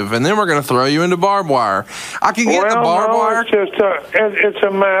explosive, and then we're going to throw you into barbed wire? I can get the barbed wire. It's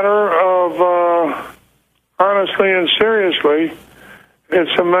a matter of, honestly and seriously,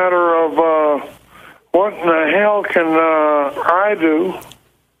 it's a matter of, what in the hell can I do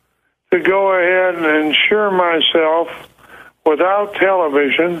to go ahead and ensure myself without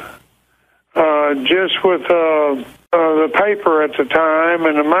television, just with the paper at the time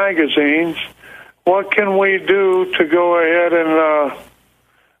and the magazines, what can we do to go ahead and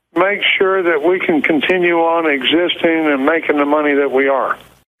make sure that we can continue on existing and making the money that we are?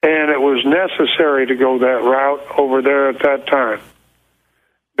 And it was necessary to go that route over there at that time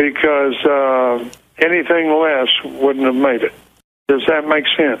because anything less wouldn't have made it. Does that make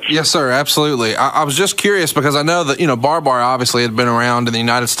sense? Yes, sir. Absolutely. I was just curious because I know that, you know, barbed wire obviously had been around in the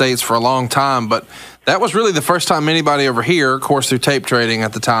United States for a long time, but that was really the first time anybody over here, of course, through tape trading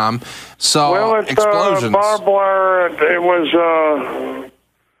at the time, saw explosions. Barbed wire, it was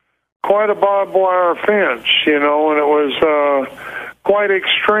quite a barbed wire fence, you know, and it was quite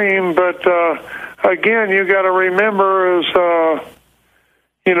extreme. But again, you got to remember is,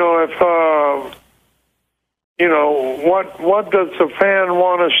 you know, if you know, what does the fan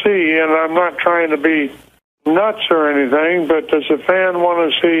want to see? And I'm not trying to be nuts or anything, but does the fan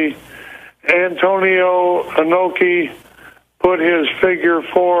want to see Antonio Inoki put his figure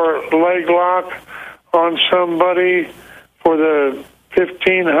 4 leg lock on somebody for the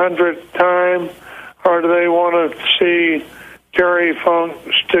 1500th time? Or do they want to see Terry Funk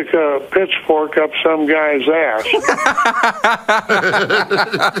stick a pitchfork up some guy's ass?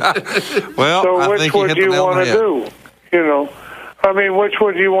 Well, so which would you want to do? You know, I mean, which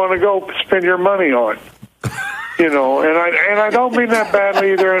would you want to go spend your money on? You know, and I don't mean that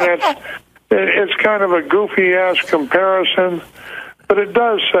badly either. And it's kind of a goofy ass comparison, but it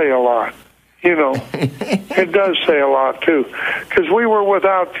does say a lot. You know, it does say a lot too, because we were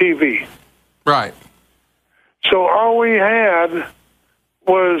without TV. Right. So all we had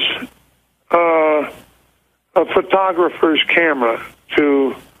was a photographer's camera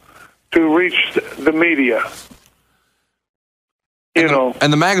to reach the media. You know,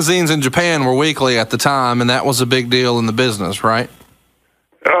 and the magazines in Japan were weekly at the time, and that was a big deal in the business, right?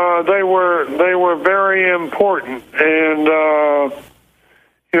 They were very important, and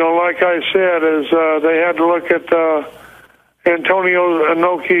you know, like I said, is they had to look at Antonio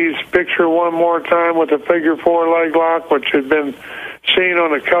Inoki's picture one more time with a figure 4 leg lock, which had been seen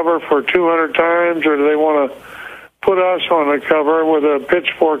on the cover for 200 times, or do they want to put us on the cover with a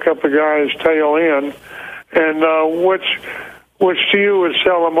pitchfork up a guy's tail end? And which to you would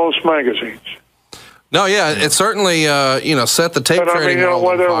sell the most magazines? No, yeah, it certainly set the tape but trading. I mean, you know,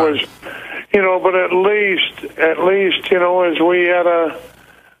 whether it was, you know, but at least, you know, as we had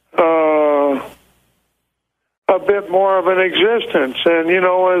a bit more of an existence, and you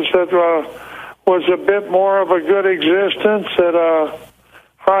know, as it was a bit more of a good existence at a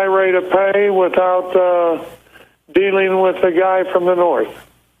high rate of pay without dealing with the guy from the north.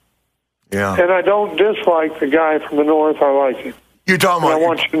 Yeah. And I don't dislike the guy from the north. I like him. You're talking about. I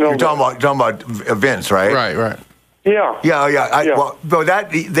want you to know you're talking about events, right? Right. Yeah. Yeah. Yeah. Well, that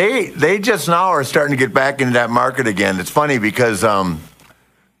they just now are starting to get back into that market again. It's funny because they're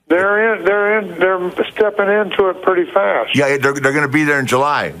stepping into it pretty fast. yeah, they're going to be there in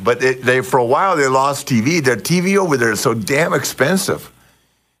July. But they for a while they lost TV. Their TV over there is so damn expensive.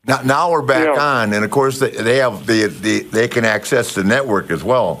 Now we're back on, and of course they have they can access the network as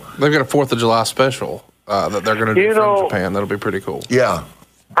well. They've got a 4th of July special that they're going to do from Japan. That'll be pretty cool. Yeah.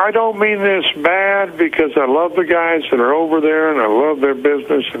 I don't mean this bad because I love the guys that are over there and I love their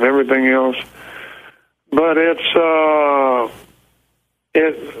business and everything else, but it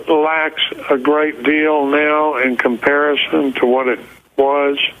lacks a great deal now in comparison to what it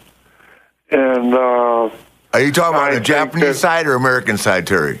was. And are you talking about the Japanese side or American side,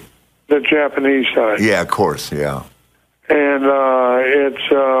 Terry? The Japanese side. Yeah, of course. Yeah. And it's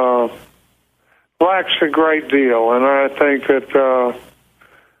lacks a great deal, and I think that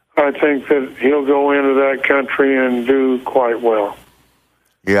he'll go into that country and do quite well.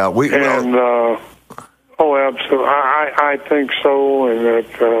 Yeah, absolutely. I think so, and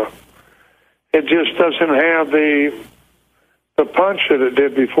that it just doesn't have the punch that it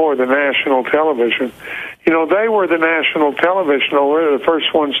did before, the national television. You know, they were the national television over there. The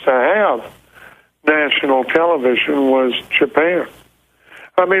first ones to have national television was Japan.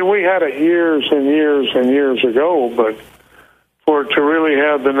 I mean, we had it years and years and years ago, but to really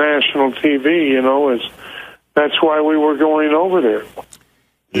have the national TV, you know, that's why we were going over there.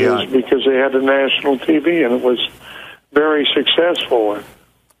 Yeah. Because they had the national TV, and it was very successful.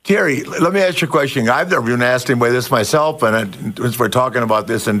 Terry, let me ask you a question. I've never been asked anybody this myself, and since we're talking about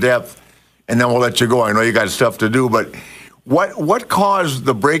this in depth, and then we'll let you go. I know you got stuff to do, but what caused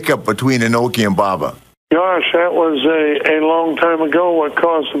the breakup between Inoki and Baba? Gosh, that was a long time ago. What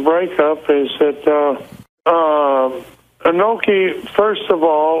caused the breakup is that Inoki, first of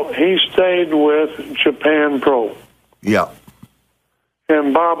all, he stayed with Japan Pro. Yeah.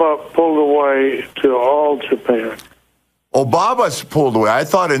 And Baba pulled away to All Japan. Oh, Baba's pulled away. I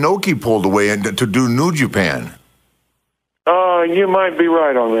thought Inoki pulled away to do New Japan. You might be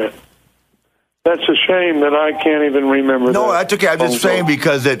right on that. That's a shame that I can't even remember. No, that's okay. I'm just saying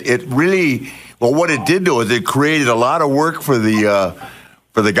because it really, well, what it did do is it created a lot of work for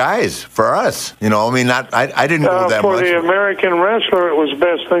the guys, for us. You know, I mean, I didn't know that much. For the American wrestler, it was the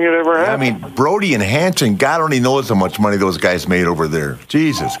best thing that ever happened. I mean, Brody and Hanson, God only knows how much money those guys made over there.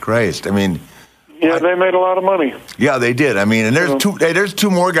 Jesus Christ. I mean. Yeah, they made a lot of money. Yeah, they did. I mean, and there's two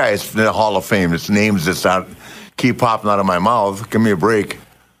more guys in the Hall of Fame. It's names just keep popping out of my mouth. Give me a break.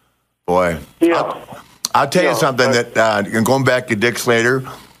 Boy. Yeah. I'll tell you something that, going back to Dick Slater,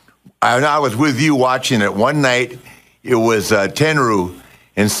 I was with you watching it one night. It was Tenryu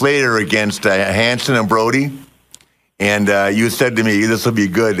and Slater against Hanson and Brody. And you said to me, this will be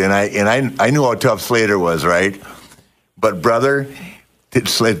good. And I knew how tough Slater was, right? But, brother, they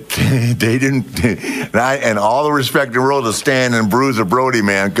didn't, and all the respect in the world to Stan and Bruce or Brody,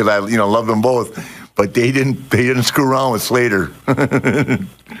 man, because I love them both. But they didn't screw around with Slater.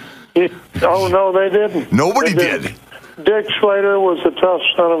 Oh, no, they didn't. Nobody did. Dick Slater was a tough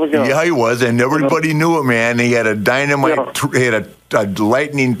son of a gun. Yeah, he was, and everybody knew it, man. He had a dynamite, he had a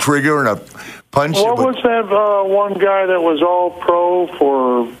lightning trigger and a punch. What was that one guy that was all pro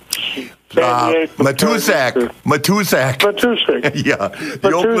for San Diego? Matusak. Yeah,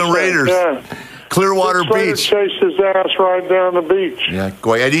 the Oakland Raiders. Yeah. Clearwater Beach. Chased his ass right down the beach. Yeah,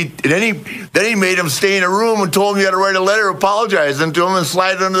 and then he made him stay in a room and told him he had to write a letter apologizing to him and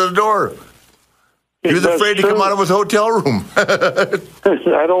slide it under the door. He was afraid to come out of his hotel room.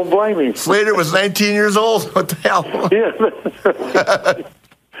 I don't blame him. Slater was 19 years old. What the hell? Yeah.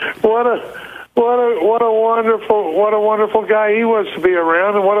 What a wonderful guy he was to be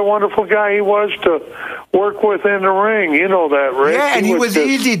around, and what a wonderful guy he was to work with in the ring. You know that, Rick. Yeah, and he was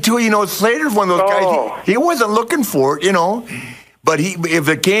easy too. Slater's one of those guys. He wasn't looking for it, But if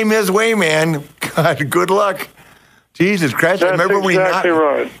it came his way, man, God, good luck. Jesus Christ! That's exactly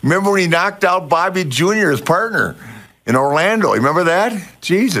right. Remember when he knocked out Bobby Jr., his partner, in Orlando? You remember that?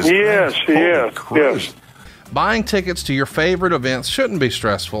 Jesus. Yes, Christ. yes. Buying tickets to your favorite events shouldn't be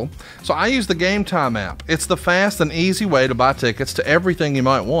stressful, so I use the Game Time app. It's the fast and easy way to buy tickets to everything you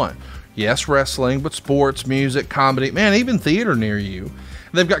might want. Yes, wrestling, but sports, music, comedy, man, even theater near you.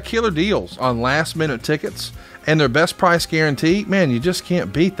 They've got killer deals on last-minute tickets, and their best price guarantee, man, you just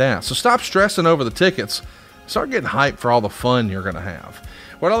can't beat that. So stop stressing over the tickets. Start getting hyped for all the fun you're going to have.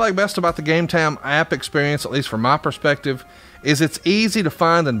 What I like best about the Game Time app experience, at least from my perspective, is it's easy to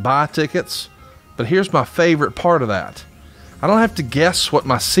find and buy tickets. But here's my favorite part of that. I don't have to guess what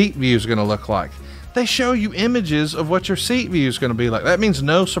my seat view is going to look like. They show you images of what your seat view is going to be like. That means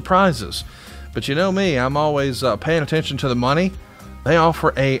no surprises. But you know me, I'm always paying attention to the money. They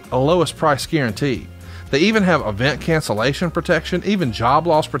offer a lowest price guarantee. They even have event cancellation protection, even job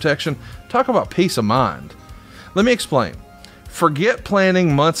loss protection. Talk about peace of mind. Let me explain. Forget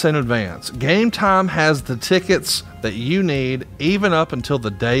planning months in advance. Game Time has the tickets that you need even up until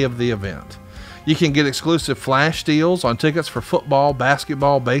the day of the event. You can get exclusive flash deals on tickets for football,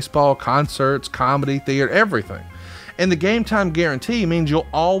 basketball, baseball, concerts, comedy, theater, everything. And the Game Time guarantee means you'll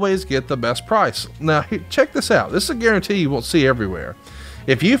always get the best price. Now, check this out. This is a guarantee you won't see everywhere.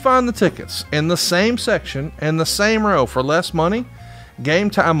 If you find the tickets in the same section and the same row for less money, Game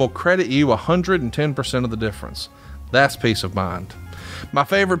Time will credit you 110% of the difference. That's peace of mind. My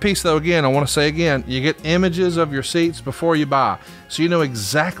favorite piece, though, again, I want to say again, you get images of your seats before you buy, so you know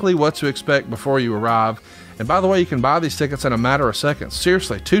exactly what to expect before you arrive. And by the way, you can buy these tickets in a matter of seconds.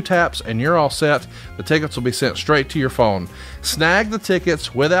 Seriously, 2 taps and you're all set. The tickets will be sent straight to your phone. Snag the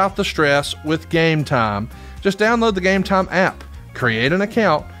tickets without the stress with Game Time. Just download the Game Time app, create an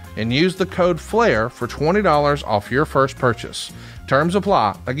account, and use the code FLAIR for $20 off your first purchase. Terms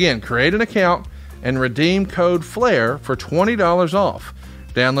apply. Again, create an account and redeem code FLAIR for $20 off.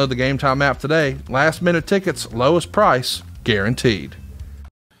 Download the Game Time app today. Last minute tickets, lowest price, guaranteed.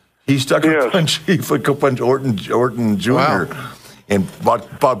 He stuck a punch. He punch Orton Jr. Wow. And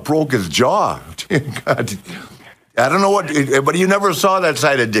about broke his jaw. God. I don't know what, but you never saw that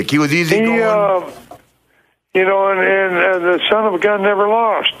side of Dick. He was easy going. You know, and the son of a gun never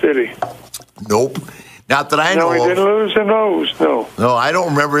lost, did he? Nope. Not that I know of. No, he didn't lose the nose, no. No, I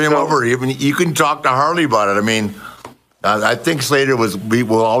don't remember him ever. Even you can talk to Harley about it. I mean, I think Slater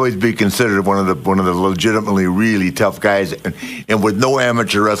will always be considered one of the legitimately really tough guys, and with no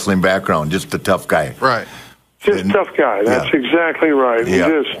amateur wrestling background, just a tough guy. Right. Just a tough guy. That's exactly right.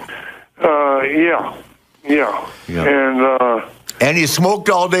 Yeah. And he smoked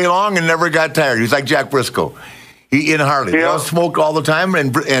all day long and never got tired. He was like Jack Briscoe. He and Harley. They all smoked all the time,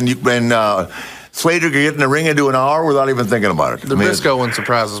 and Slater could get in the ring and do an hour without even thinking about it. The Briscoe one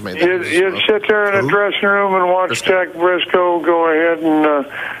surprises me. You'd sit there in a dressing room and watch Jack Briscoe go ahead and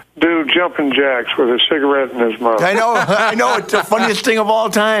do jumping jacks with a cigarette in his mouth. I know. It's the funniest thing of all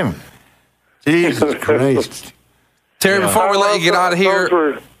time. Jesus Christ. Terry, before we let you get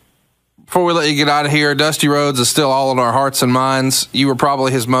out of here, Dusty Rhodes is still all in our hearts and minds. You were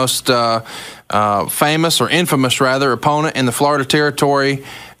probably his most famous, or infamous rather, opponent in the Florida territory.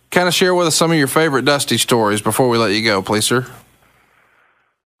 Kind of share with us some of your favorite Dusty stories before we let you go, please, sir.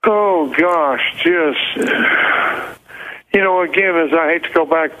 Oh, gosh, again, as I hate to go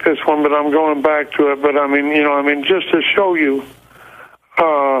back to this one, but I'm going back to it. But just to show you,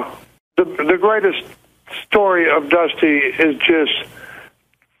 the greatest story of Dusty is just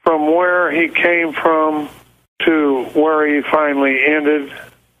from where he came from to where he finally ended.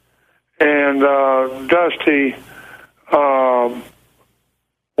 And Dusty,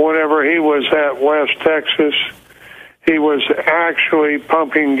 whenever he was at West Texas, he was actually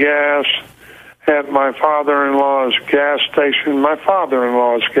pumping gas at my father-in-law's gas station.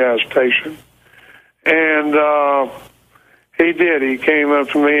 And he did. He came up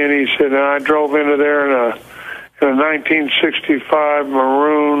to me and he said, and I drove into there in a 1965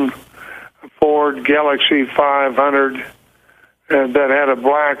 maroon Ford Galaxy 500 that had a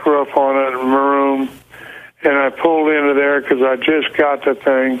black roof on it, maroon. And I pulled into there because I just got the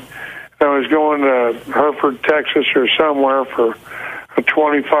thing. I was going to Hereford, Texas or somewhere for a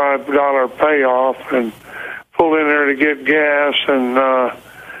 $25 payoff, and pulled in there to get gas, and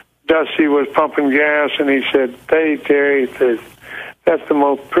Dusty was pumping gas, and he said, "Hey, Terry," he says, "that's the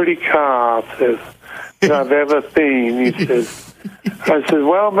most pretty car," that I've ever seen. He says, I said,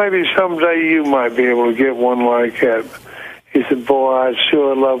 "Well, maybe someday you might be able to get one like that." He said, "Boy, I'd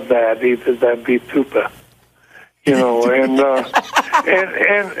sure love that." He said, "That'd be super." And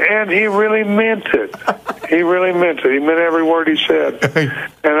he really meant it. He really meant it. He meant every word he said.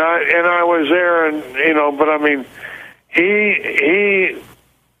 And I was there, and but I mean, he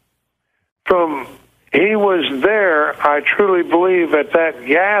was there. I truly believe at that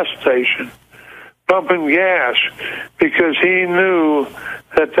gas station, pumping gas, because he knew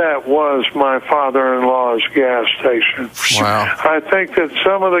that was my father-in-law's gas station. Wow. I think that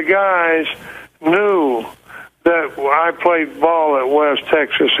some of the guys knew that I played ball at West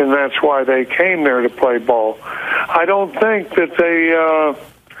Texas, and that's why they came there to play ball. I don't think that they,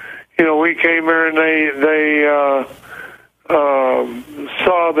 we came there and they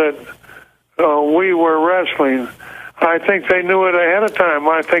saw that we were wrestling. I think they knew it ahead of time.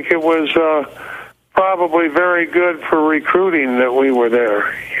 I think it was probably very good for recruiting that we were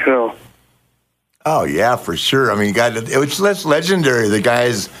there, Oh, yeah, for sure. I mean, God, it was less legendary, the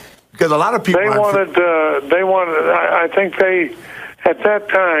guys, because a lot of people... I think they, at that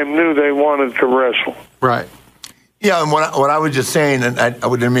time, knew they wanted to wrestle. Right. Yeah, and what I was just saying, and I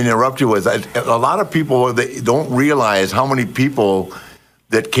didn't mean to interrupt you, was a lot of people, they don't realize how many people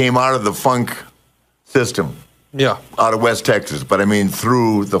that came out of the funk system. Yeah. Out of West Texas, but I mean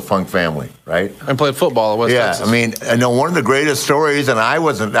through the Funk family, right? And played football at West Texas. Yeah, I mean, I know one of the greatest stories, and I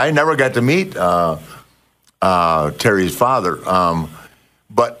never got to meet Terry's father,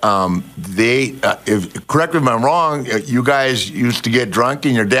 but correct me if I'm wrong, you guys used to get drunk,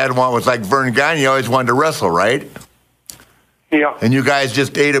 and your dad was like Vern Gagne, you always wanted to wrestle, right? Yeah. And you guys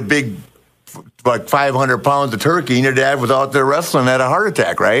just ate a big, like 500 pounds of turkey, and your dad was out there wrestling, had a heart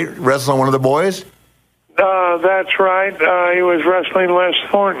attack, right? Wrestling one of the boys? That's right. He was wrestling Les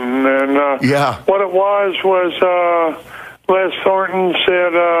Thornton, and what it was Les Thornton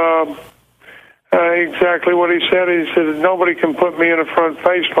said exactly what he said. He said, "Nobody can put me in a front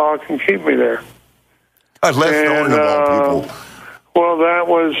face lock and keep me there." Les Thornton of all people. Well, that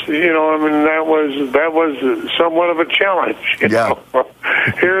was, that was somewhat of a challenge. You know?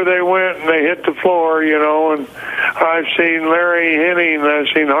 Here they went and they hit the floor, and I've seen Larry Henning, I've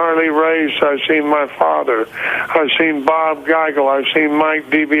seen Harley Race, I've seen my father, I've seen Bob Geigel, I've seen Mike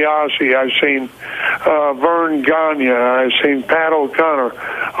DiBiase, I've seen Vern Gagne, I've seen Pat O'Connor,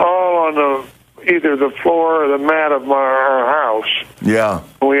 all on either the floor or the mat of our house. Yeah.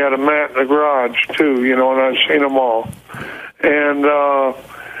 We had a mat in the garage, too, and I've seen them all. And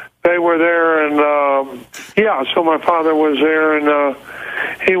they were there, and so my father was there, and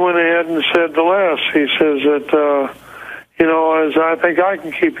he went ahead and said to Les, he says that, I think I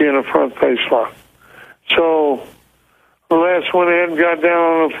can keep you in a front face lock. So Les went ahead and got down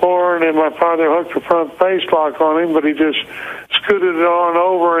on the floor, and then my father hooked a front face lock on him, but he just scooted it on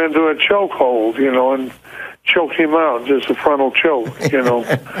over into a chokehold, and choked him out, just a frontal choke, And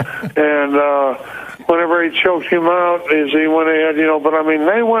whenever he choked him out, as he went ahead, but I mean,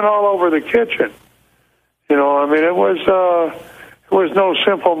 they went all over the kitchen. It was no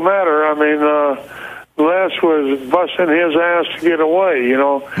simple matter. I mean, Les was busting his ass to get away,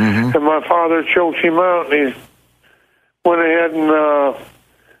 and my father choked him out, and he went ahead and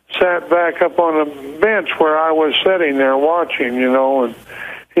sat back up on a bench where I was sitting there watching, and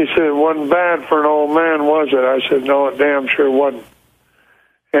he said, "It wasn't bad for an old man, was it?" I said, "No, it damn sure wasn't."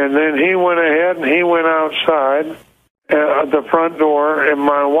 And then he went ahead and he went outside the front door, and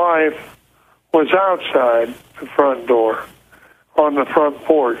my wife was outside the front door on the front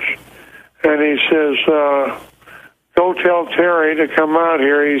porch. And he says, "Go tell Terry to come out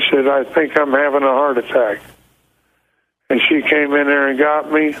here." He said, "I think I'm having a heart attack." And she came in there and got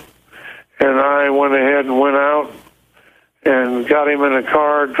me, and I went ahead and went out and got him in a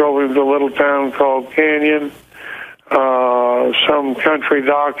car, drove him to a little town called Canyon. Some country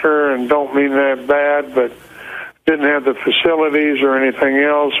doctor, and don't mean that bad, but didn't have the facilities or anything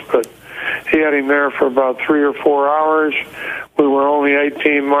else, but he had him there for about 3 or 4 hours. We were only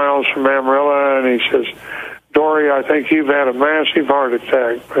 18 miles from Amarillo, and he says, "Dory, I think you've had a massive heart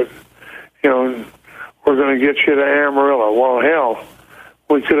attack, but, we're going to get you to Amarillo." Well, hell,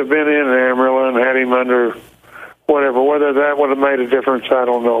 we could have been in Amarillo and had him under whatever. Whether that would have made a difference, I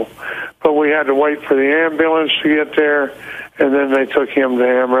don't know. But we had to wait for the ambulance to get there, and then they took him to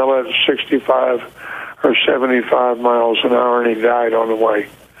Amarillo at 65 or 75 miles an hour, and he died on the way.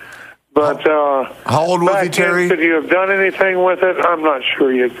 But how old was he, Terry? Could you have done anything with it? I'm not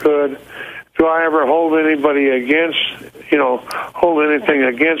sure you could. Do I ever hold anything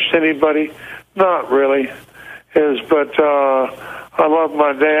against anybody? Not really. But I love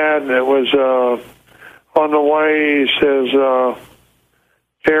my dad, and it was on the way, he says,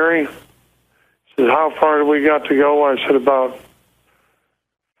 "Terry," he says, "how far do we got to go?" I said, "About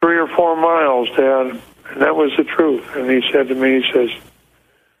 3 or 4 miles, Dad." And that was the truth. And he said to me, he says,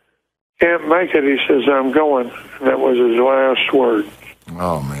 can't make it. He says, I'm going. And that was his last word.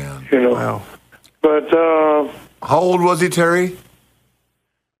 Oh, man. You know. Wow. But how old was he, Terry?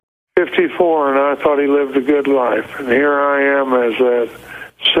 54, and I thought he lived a good life. And here I am as at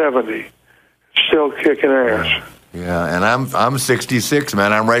 70, still kicking ass. Yeah, and I'm 66,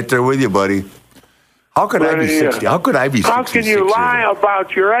 man. I'm right there with you, buddy. How could I be 60? How could I be 66? How can you lie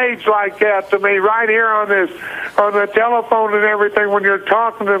about your age like that to me right here on the telephone and everything when you're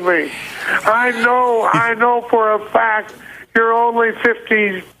talking to me? I know for a fact you're only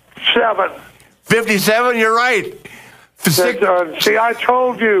 57. 57? You're right. See, I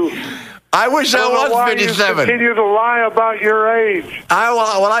told you. I wish I was 57. You continue to lie about your age.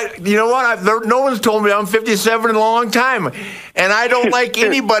 You know what? No one's told me I'm 57 in a long time, and I don't like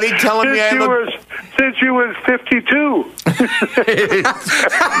anybody telling me I look. Since you was 52. What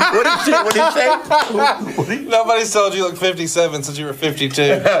did he say? Nobody's told you look 57 since you were 52.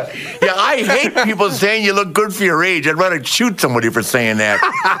 Yeah, I hate people saying you look good for your age. I'd rather shoot somebody for saying that.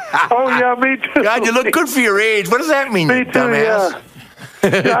 Oh yeah, me too. God, you look good for your age. What does that mean, me you too, dumbass? Yeah.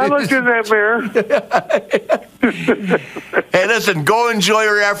 Yeah, I looked in that mirror. Hey, listen, go enjoy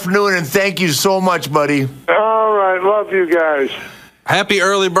your afternoon, and thank you so much, buddy. All right, love you guys. Happy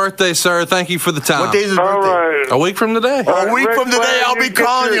early birthday, sir. Thank you for the time. What day is his birthday? All right. A week from today. A week from today, I'll be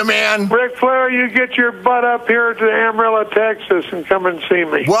calling you, man. Ric Flair, you get your butt up here to Amarillo, Texas, and come and see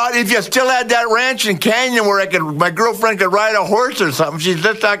me. Well, if you still had that ranch in Canyon where my girlfriend could ride a horse or something, she's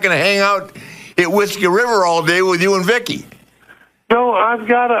just not going to hang out at Whiskey River all day with you and Vicky. No, I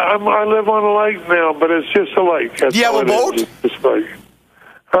live on a lake now, but it's just a lake. Do you have a boat? It's lake.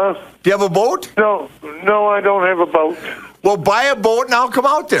 Huh? Do you have a boat? No, I don't have a boat. Well, buy a boat and I'll come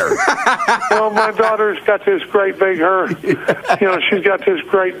out there. Well, my daughter's got this great big, she's got this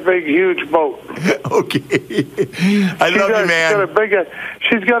great big, huge boat. Okay. I love you, man.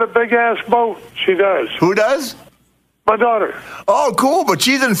 She's got a big ass boat. She does. Who does? My daughter. Oh, cool, but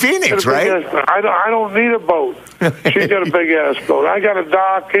she's in Phoenix, right? I don't need a boat. She's got a big ass boat. I got a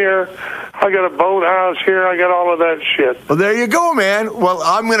dock here. I got a boathouse here. I got all of that shit. Well, there you go, man. Well,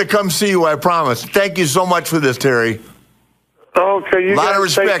 I'm going to come see you, I promise. Thank you so much for this, Terry. Okay, you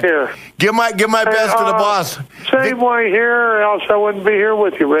guys take care. Give my best to the boss. Same way here, or else I wouldn't be here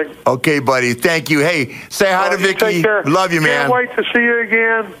with you, Rick. Okay, buddy. Thank you. Hey, say hi to Vicky. Take care. Love you, man. Can't wait to see you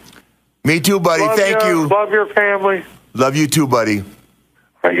again. Me too, buddy. Thank you. Love your family. Love you too, buddy. All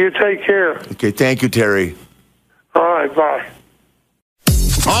right, you take care. Okay, thank you, Terry. All right, bye.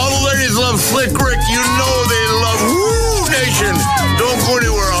 All the ladies love Slick Rick. You know they love Woo Nation. Don't go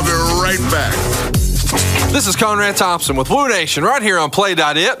anywhere. I'll be right back. This is Conrad Thompson with Woo Nation right here on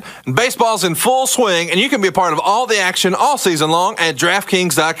Play.it. Baseball's in full swing, and you can be a part of all the action all season long at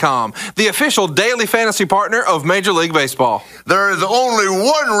DraftKings.com, the official daily fantasy partner of Major League Baseball. There is only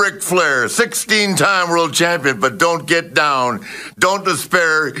one Ric Flair, 16-time world champion, but don't get down. Don't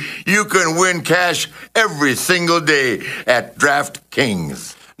despair. You can win cash every single day at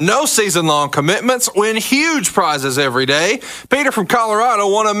DraftKings. No season-long commitments, win huge prizes every day. Peter from Colorado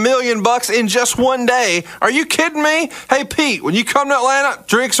won $1 million in just one day. Are you kidding me? Hey, Pete, when you come to Atlanta,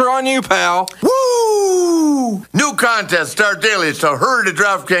 drinks are on you, pal. Woo! New contests start daily, so hurry to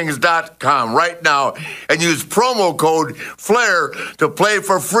DraftKings.com right now and use promo code FLAIR to play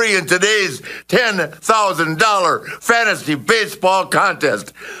for free in today's $10,000 fantasy baseball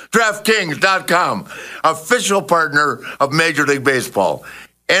contest. DraftKings.com, official partner of Major League Baseball.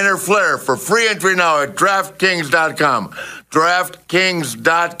 Enter Flair for free entry now at DraftKings.com.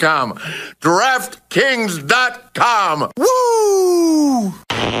 DraftKings.com. DraftKings.com. Woo!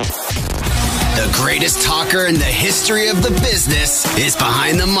 The greatest talker in the history of the business is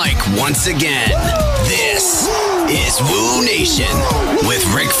behind the mic once again. This is Woo Nation with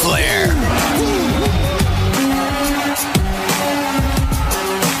Ric Flair.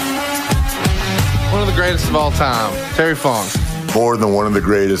 One of the greatest of all time, Terry Funk. More than one of the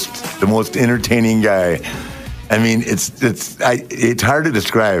greatest, the most entertaining guy. I mean, it's hard to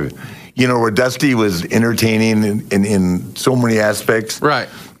describe. You know, where Dusty was entertaining in so many aspects. Right.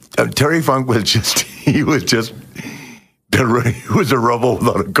 Terry Funk was he was a rebel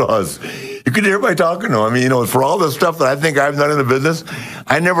without a cause. You could hear by talking to him. I mean, you know, for all the stuff that I think I've done in the business,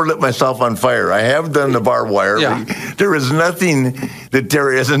 I never lit myself on fire. I have done the barbed wire. Yeah. There is nothing that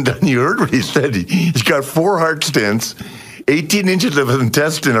Terry hasn't done. You heard what he said. He's got 4 heart stents. 18 inches of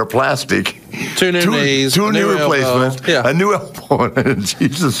intestine are plastic. 2 new knees. 2 knee replacements. Yeah. A new elbow.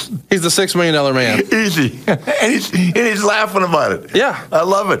 Jesus. He's the $6 million man. Easy. and he's laughing about it. Yeah. I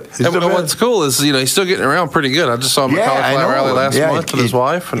love it. And what's cool is, you know, he's still getting around pretty good. I just saw him at Cauliflower Rally last month with his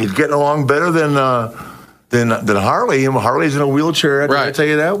wife. And he's getting along better than Harley. Harley's in a wheelchair. Did I tell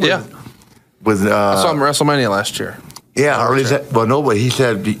you that? Yeah. with I saw him at WrestleMania last year. Yeah, or is that, well, no, but he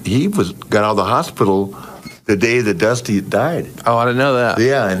said he got out of the hospital the day that Dusty died. Oh, I didn't know that.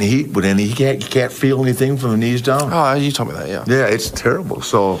 Yeah, and he can't feel anything from the knees down. Oh, you told me that, yeah. Yeah, it's terrible.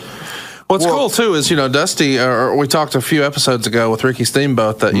 So what's cool too is, you know, Dusty, or we talked a few episodes ago with Ricky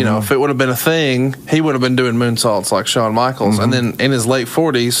Steamboat that, you know, if it would have been a thing, he would have been doing moonsaults like Shawn Michaels. And then in his late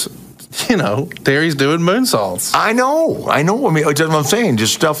 40s, you know, Terry's doing moonsaults. I know. I mean, that's what I'm saying.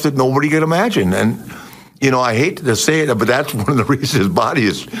 Just stuff that nobody could imagine. And, you know, I hate to say it, but that's one of the reasons his body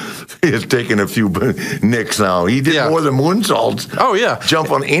is taking a few nicks now. He did more than moonsaults. Oh, yeah. Jump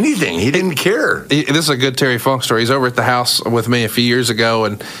on anything. He didn't care. This is a good Terry Funk story. He's over at the house with me a few years ago,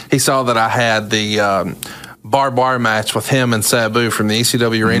 and he saw that I had the barbed wire match with him and Sabu from the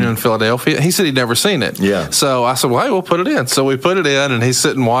ECW arena in Philadelphia. He said he'd never seen it. Yeah. So I said, well, hey, we'll put it in. So we put it in, and he's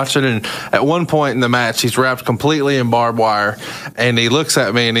sitting watching, and at one point in the match, he's wrapped completely in barbed wire, and he looks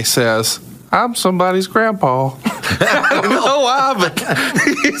at me and he says, I'm somebody's grandpa. I don't know why, but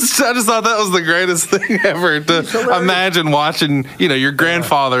I just thought that was the greatest thing ever to imagine watching, you know, your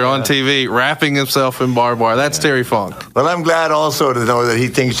grandfather on TV wrapping himself in barbed wire. That's Terry Funk. Well, I'm glad also to know that he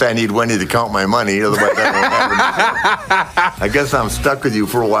thinks I need Wendy to count my money. Otherwise, that won't happen. I guess I'm stuck with you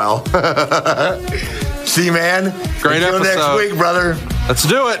for a while. See, man. Great episode. Until next week, brother. Let's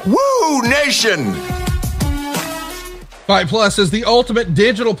do it. Woo, Nation. Fite Plus is the ultimate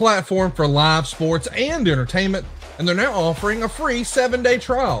digital platform for live sports and entertainment, and they're now offering a free 7-day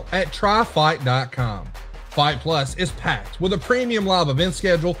trial at tryfite.com. Fite Plus is packed with a premium live event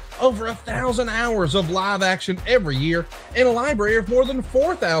schedule, over 1,000 hours of live action every year, and a library of more than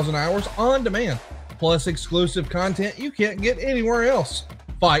 4,000 hours on demand, plus exclusive content you can't get anywhere else.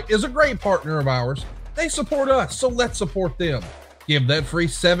 Fite is a great partner of ours. They support us, so let's support them. Give that free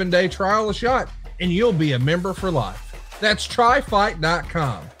 7-day trial a shot, and you'll be a member for life. That's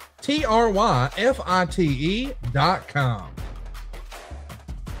tryfite.com. TRYFITE.com.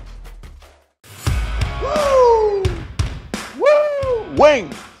 Woo! Woo!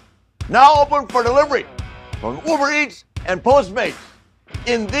 Wings! Now open for delivery from Uber Eats and Postmates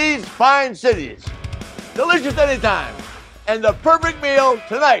in these fine cities. Delicious anytime and the perfect meal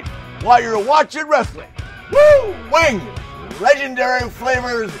tonight while you're watching wrestling. Woo! Wings! Legendary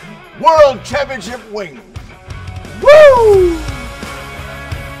flavors, World Championship wings. Woo!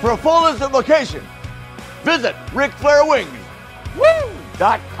 For a full list of locations, visit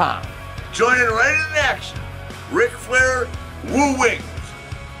RicFlairWings.com. Joining right in action, Ric Flair WoooooWings.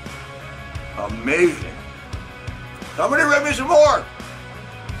 Amazing. Somebody rip me some more.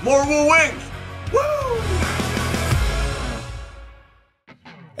 More WoooooWings. Woo!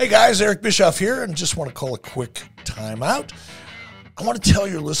 Hey guys, Eric Bischoff here, and just want to call a quick timeout. I want to tell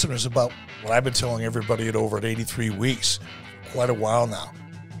your listeners about what I've been telling everybody at over at 83 Weeks, quite a while now,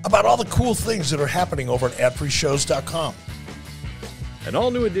 about all the cool things that are happening over at adfreeshows.com. An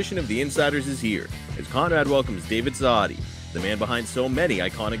all-new edition of The Insiders is here, as Conrad welcomes David Zahadi, the man behind so many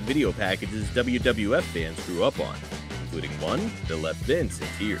iconic video packages WWF fans grew up on, including one that left Vince in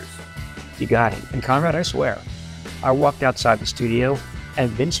tears. You got him. And Conrad, I swear, I walked outside the studio,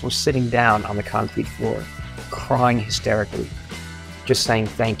 and Vince was sitting down on the concrete floor, crying hysterically, just saying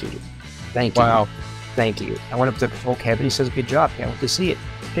thank you. Thank you. Wow. Thank you. I went up to the whole cabin. He says, good job. Can't wait to see it.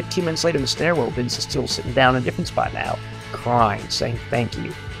 15 minutes later in the stairwell, Vince is still sitting down in a different spot now, crying, saying thank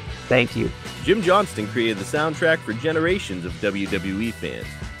you. Thank you. Jim Johnston created the soundtrack for generations of WWE fans,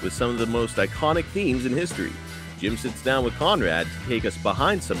 with some of the most iconic themes in history. Jim sits down with Conrad to take us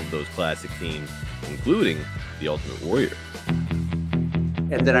behind some of those classic themes, including The Ultimate Warrior.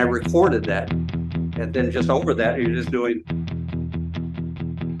 And then I recorded that. And then just over that, you're just doing...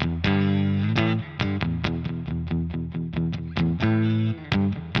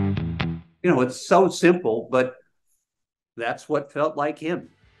 You know, it's so simple, but that's what felt like him.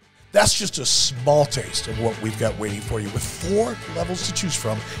 That's just a small taste of what we've got waiting for you with 4 levels to choose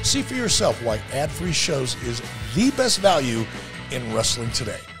from. See for yourself why ad-free shows is the best value in wrestling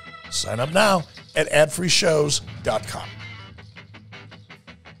today. Sign up now at adfreeshows.com.